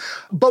wrong.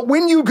 But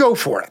when you go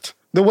for it,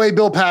 the way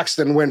Bill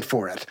Paxton went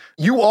for it,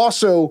 you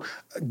also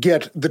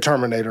get The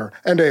Terminator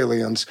and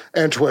Aliens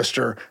and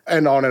Twister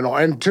and on,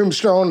 and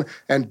Tombstone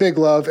and Big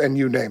Love and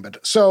you name it.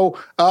 So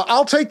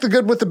I'll take the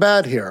good with the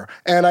bad here.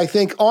 And I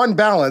think on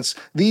balance,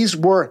 these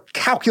were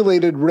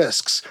calculated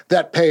risks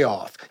that pay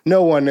off.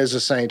 No one is a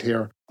saint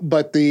here,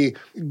 but the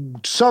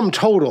sum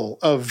total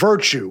of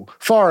virtue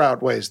far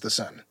outweighs the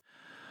sin.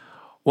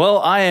 Well,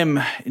 I am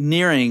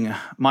nearing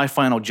my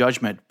final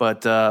judgment,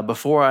 but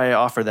before I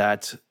offer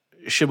that,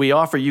 should we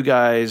offer you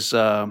guys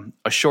a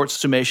short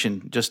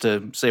summation just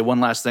to say one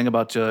last thing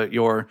about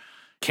your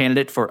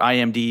candidate for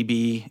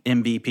IMDb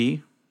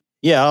MVP?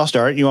 Yeah, I'll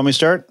start. You want me to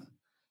start?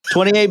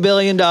 $28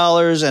 billion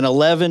and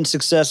 11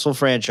 successful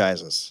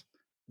franchises.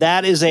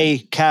 That is a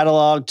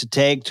catalog to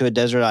take to a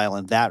desert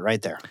island. That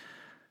right there.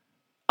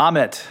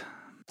 Ahmet.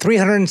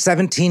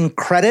 317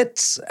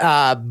 credits,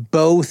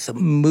 both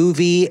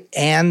movie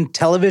and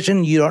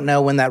television. You don't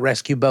know when that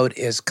rescue boat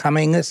is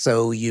coming,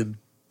 so you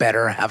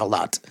better have a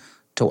lot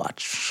to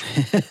watch.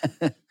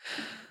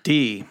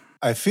 D.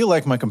 I feel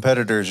like my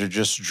competitors are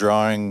just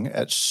drawing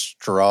at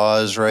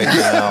straws right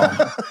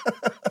now.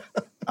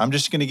 I'm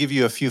just going to give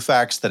you a few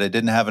facts that I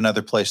didn't have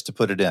another place to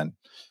put it in.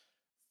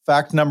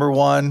 Fact number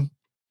 1,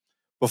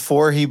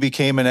 before he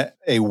became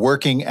a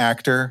working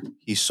actor,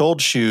 he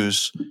sold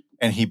shoes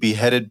and he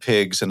beheaded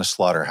pigs in a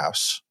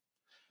slaughterhouse.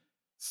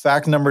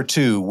 Fact number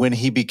 2, when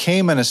he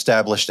became an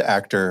established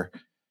actor,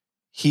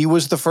 he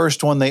was the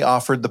first one they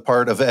offered the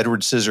part of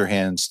Edward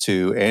Scissorhands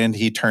to, and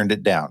he turned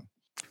it down.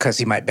 Because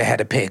he might behead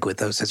a pig with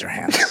those scissor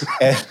hands.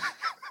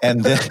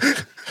 and then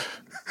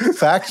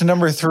fact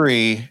number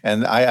 3,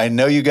 and I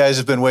know you guys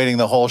have been waiting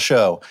the whole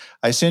show.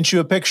 I sent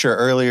you a picture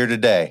earlier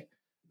today.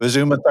 It was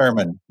Uma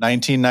Thurman,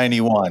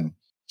 1991.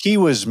 He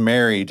was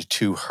married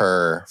to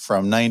her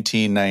from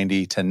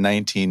 1990 to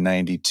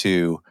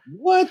 1992.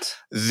 What?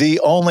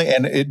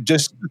 And it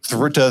just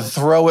to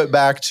throw it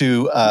back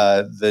to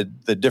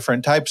the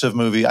different types of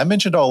movie. I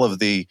mentioned all of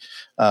the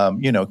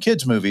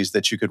kids movies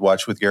that you could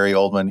watch with Gary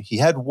Oldman. He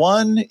had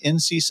one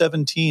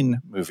NC-17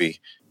 movie.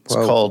 It's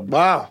called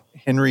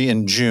Henry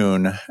and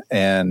June,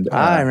 and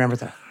I remember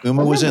that.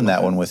 Uma was in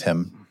that one with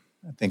him.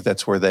 I think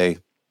that's where they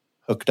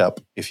hooked up,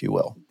 if you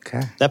will.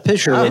 Okay. That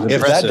picture was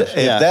impressive. If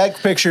that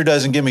picture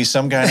doesn't give me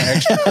some kind of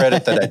extra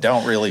credit that I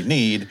don't really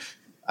need,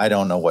 I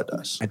don't know what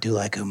does. I do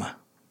like Uma.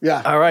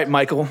 Yeah. All right,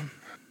 Michael.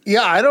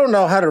 Yeah, I don't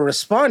know how to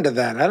respond to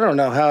that. I don't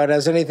know how it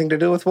has anything to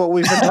do with what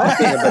we've been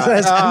talking about.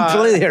 That's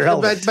completely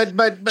irrelevant.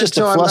 But Just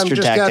so a I'm fluster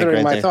just tactic gathering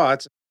right my there.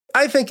 thoughts.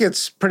 I think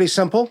it's pretty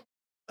simple.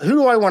 Who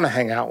do I want to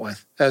hang out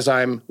with as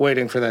I'm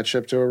waiting for that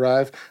ship to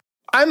arrive?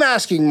 I'm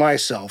asking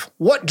myself,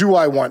 what do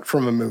I want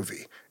from a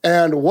movie?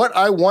 And what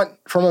I want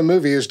from a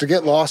movie is to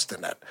get lost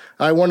in it.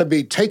 I want to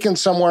be taken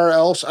somewhere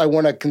else. I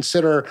want to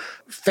consider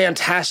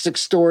fantastic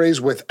stories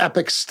with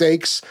epic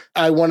stakes.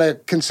 I want to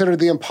consider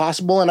the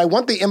impossible, and I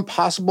want the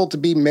impossible to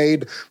be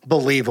made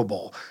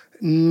believable.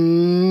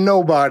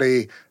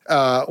 Nobody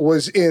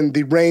was in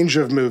the range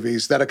of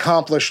movies that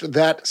accomplished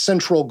that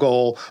central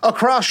goal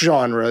across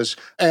genres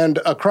and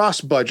across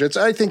budgets.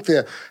 I think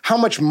how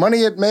much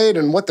money it made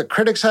and what the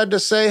critics had to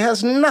say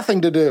has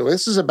nothing to do.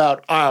 This is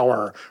about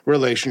our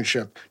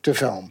relationship to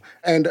film.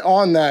 And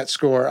on that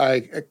score, I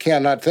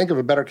cannot think of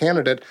a better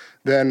candidate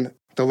than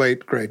the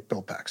late, great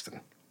Bill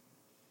Paxton.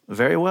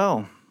 Very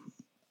well.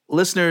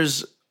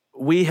 Listeners,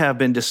 we have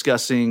been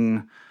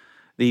discussing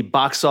the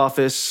box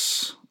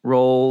office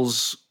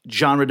roles,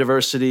 genre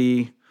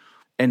diversity,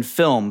 and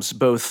films,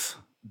 both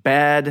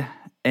bad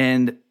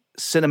and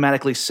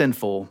cinematically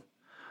sinful,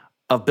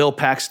 of Bill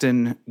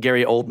Paxton,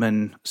 Gary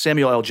Oldman,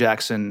 Samuel L.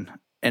 Jackson,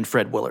 and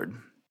Fred Willard.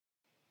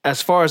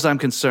 As far as I'm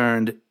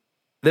concerned,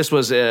 this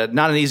was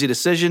not an easy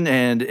decision,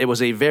 and it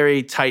was a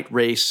very tight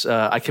race.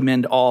 I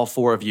commend all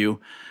 4 of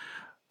you.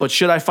 But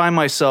should I find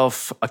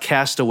myself a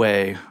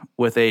castaway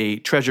with a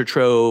treasure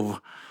trove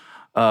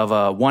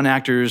of one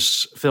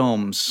actor's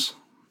films,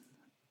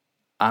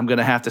 I'm going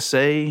to have to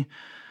say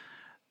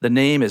the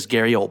name is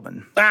Gary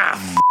Oldman.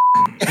 I'm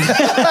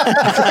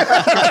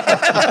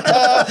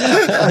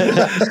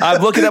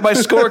looking at my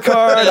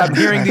scorecard. I'm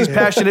hearing these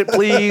passionate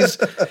pleas.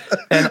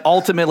 And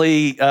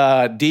ultimately,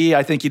 Dee,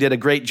 I think you did a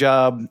great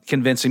job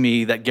convincing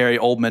me that Gary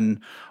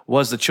Oldman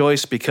was the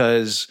choice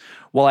because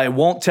while I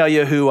won't tell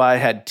you who I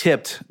had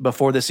tipped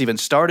before this even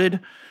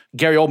started,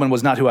 Gary Oldman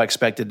was not who I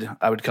expected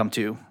I would come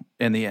to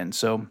in the end.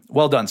 So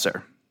well done,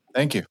 sir.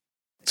 Thank you.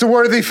 It's a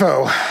worthy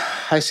foe.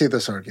 I see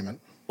this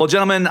argument. Well,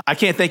 gentlemen, I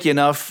can't thank you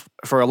enough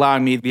for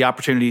allowing me the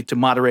opportunity to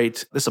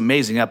moderate this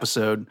amazing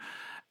episode.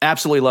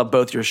 Absolutely love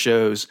both your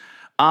shows.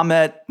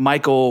 Ahmet,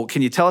 Michael,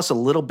 can you tell us a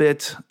little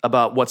bit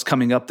about what's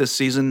coming up this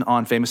season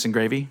on Famous and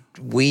Gravy?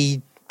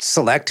 We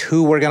select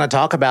who we're going to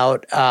talk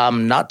about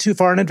not too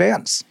far in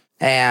advance.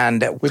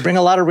 And we bring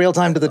a lot of real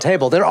time to the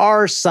table. There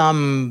are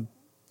some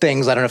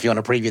things, I don't know if you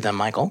want to preview them,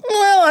 Michael.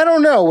 Well, I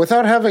don't know.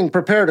 Without having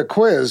prepared a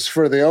quiz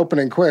for the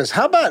opening quiz,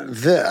 how about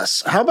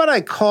this? How about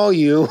I call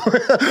you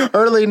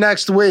early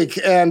next week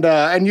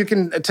and you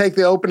can take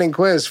the opening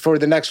quiz for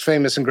the next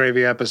Famous and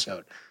Gravy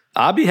episode?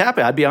 I'd be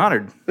happy. I'd be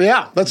honored.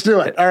 Yeah, let's do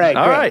it. All right.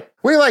 All right.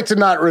 We like to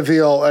not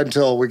reveal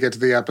until we get to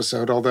the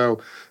episode, although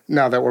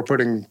now that we're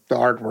putting the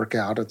artwork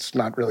out, it's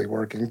not really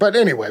working. But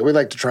anyway, we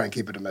like to try and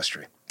keep it a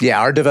mystery.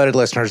 Yeah, our devoted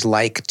listeners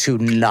like to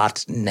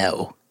not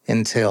know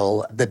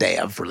until the day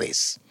of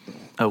release.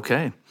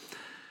 Okay.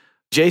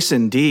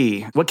 Jason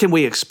D., what can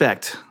we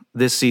expect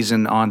this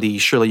season on the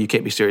Surely You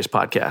Can't Be Serious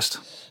podcast?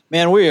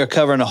 Man, we are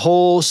covering a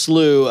whole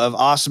slew of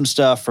awesome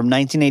stuff from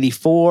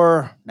 1984,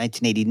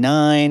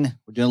 1989.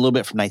 We're doing a little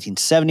bit from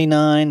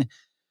 1979.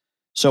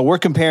 So we're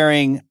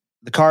comparing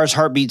The Cars'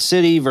 Heartbeat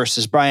City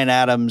versus Bryan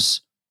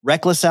Adams'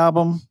 Reckless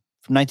album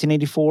from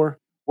 1984.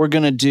 We're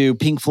going to do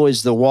Pink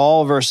Floyd's The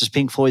Wall versus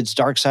Pink Floyd's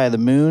Dark Side of the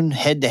Moon,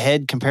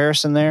 head-to-head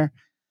comparison there.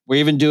 We're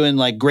even doing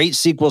like great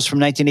sequels from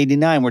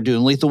 1989. We're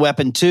doing Lethal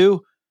Weapon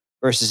 2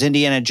 versus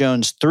Indiana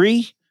Jones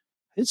 3.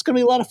 It's going to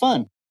be a lot of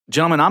fun.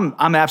 Gentlemen,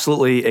 I'm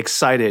absolutely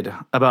excited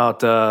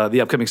about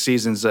the upcoming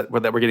seasons that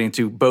we're getting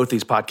into both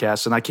these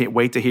podcasts, and I can't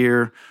wait to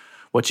hear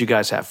what you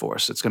guys have for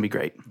us. It's going to be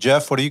great.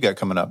 Jeff, what do you got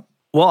coming up?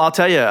 Well, I'll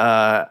tell you,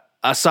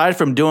 aside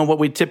from doing what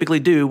we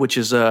typically do, which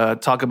is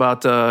talk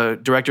about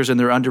directors and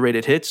their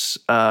underrated hits,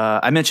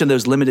 I mentioned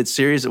those limited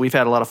series that we've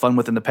had a lot of fun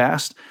with in the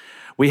past.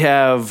 We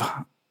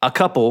have a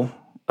couple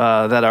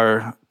that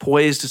are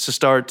poised to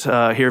start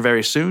here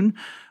very soon.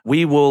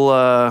 We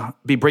will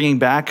be bringing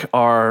back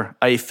our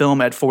A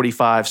Film at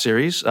 45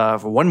 series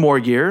for one more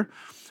year,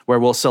 where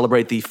we'll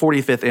celebrate the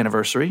 45th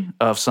anniversary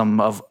of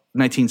some of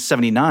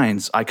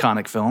 1979's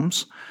iconic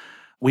films.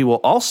 We will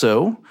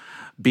also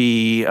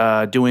be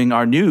doing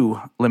our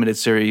new limited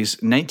series,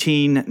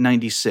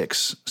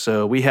 1996.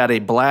 So we had a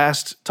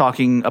blast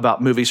talking about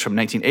movies from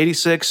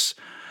 1986.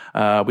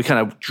 We kind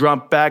of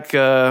jumped back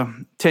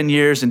 10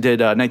 years and did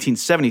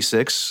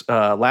 1976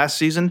 last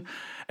season.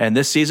 And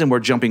this season, we're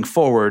jumping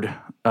forward.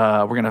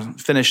 We're going to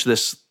finish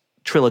this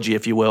trilogy,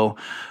 if you will.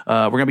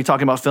 We're going to be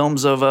talking about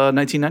films of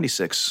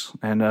 1996.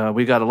 And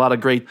we've got a lot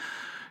of great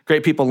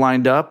people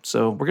lined up.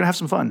 So we're going to have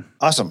some fun.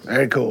 Awesome.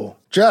 Very cool.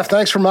 Jeff,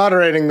 thanks for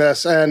moderating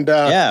this. And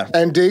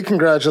and Dee,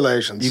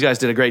 congratulations. You guys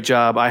did a great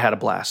job. I had a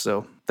blast.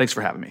 So thanks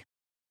for having me.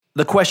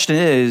 The question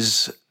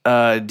is,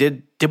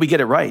 did we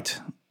get it right?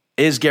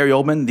 Is Gary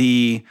Oldman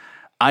the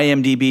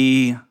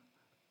IMDb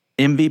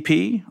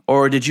MVP,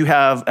 or did you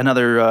have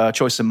another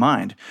choice in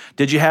mind?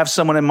 Did you have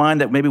someone in mind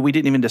that maybe we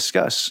didn't even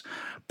discuss?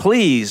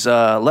 Please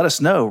let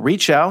us know.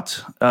 Reach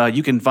out.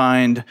 You can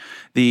find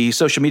the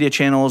social media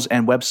channels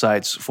and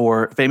websites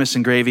for Famous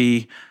and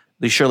Gravy,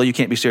 the Surely You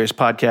Can't Be Serious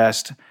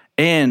podcast,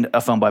 and A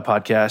Film by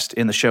Podcast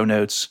in the show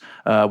notes.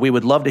 We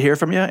would love to hear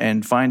from you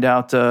and find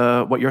out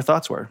what your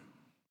thoughts were.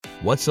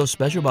 What's so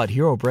special about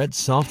Hero Bread's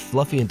soft,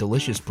 fluffy, and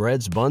delicious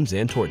breads, buns,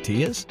 and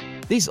tortillas?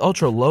 These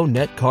ultra-low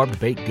net-carb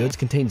baked goods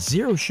contain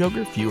zero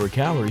sugar, fewer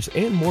calories,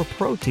 and more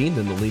protein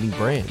than the leading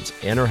brands,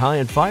 and are high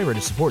in fiber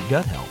to support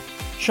gut health.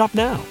 Shop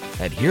now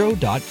at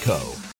Hero.co.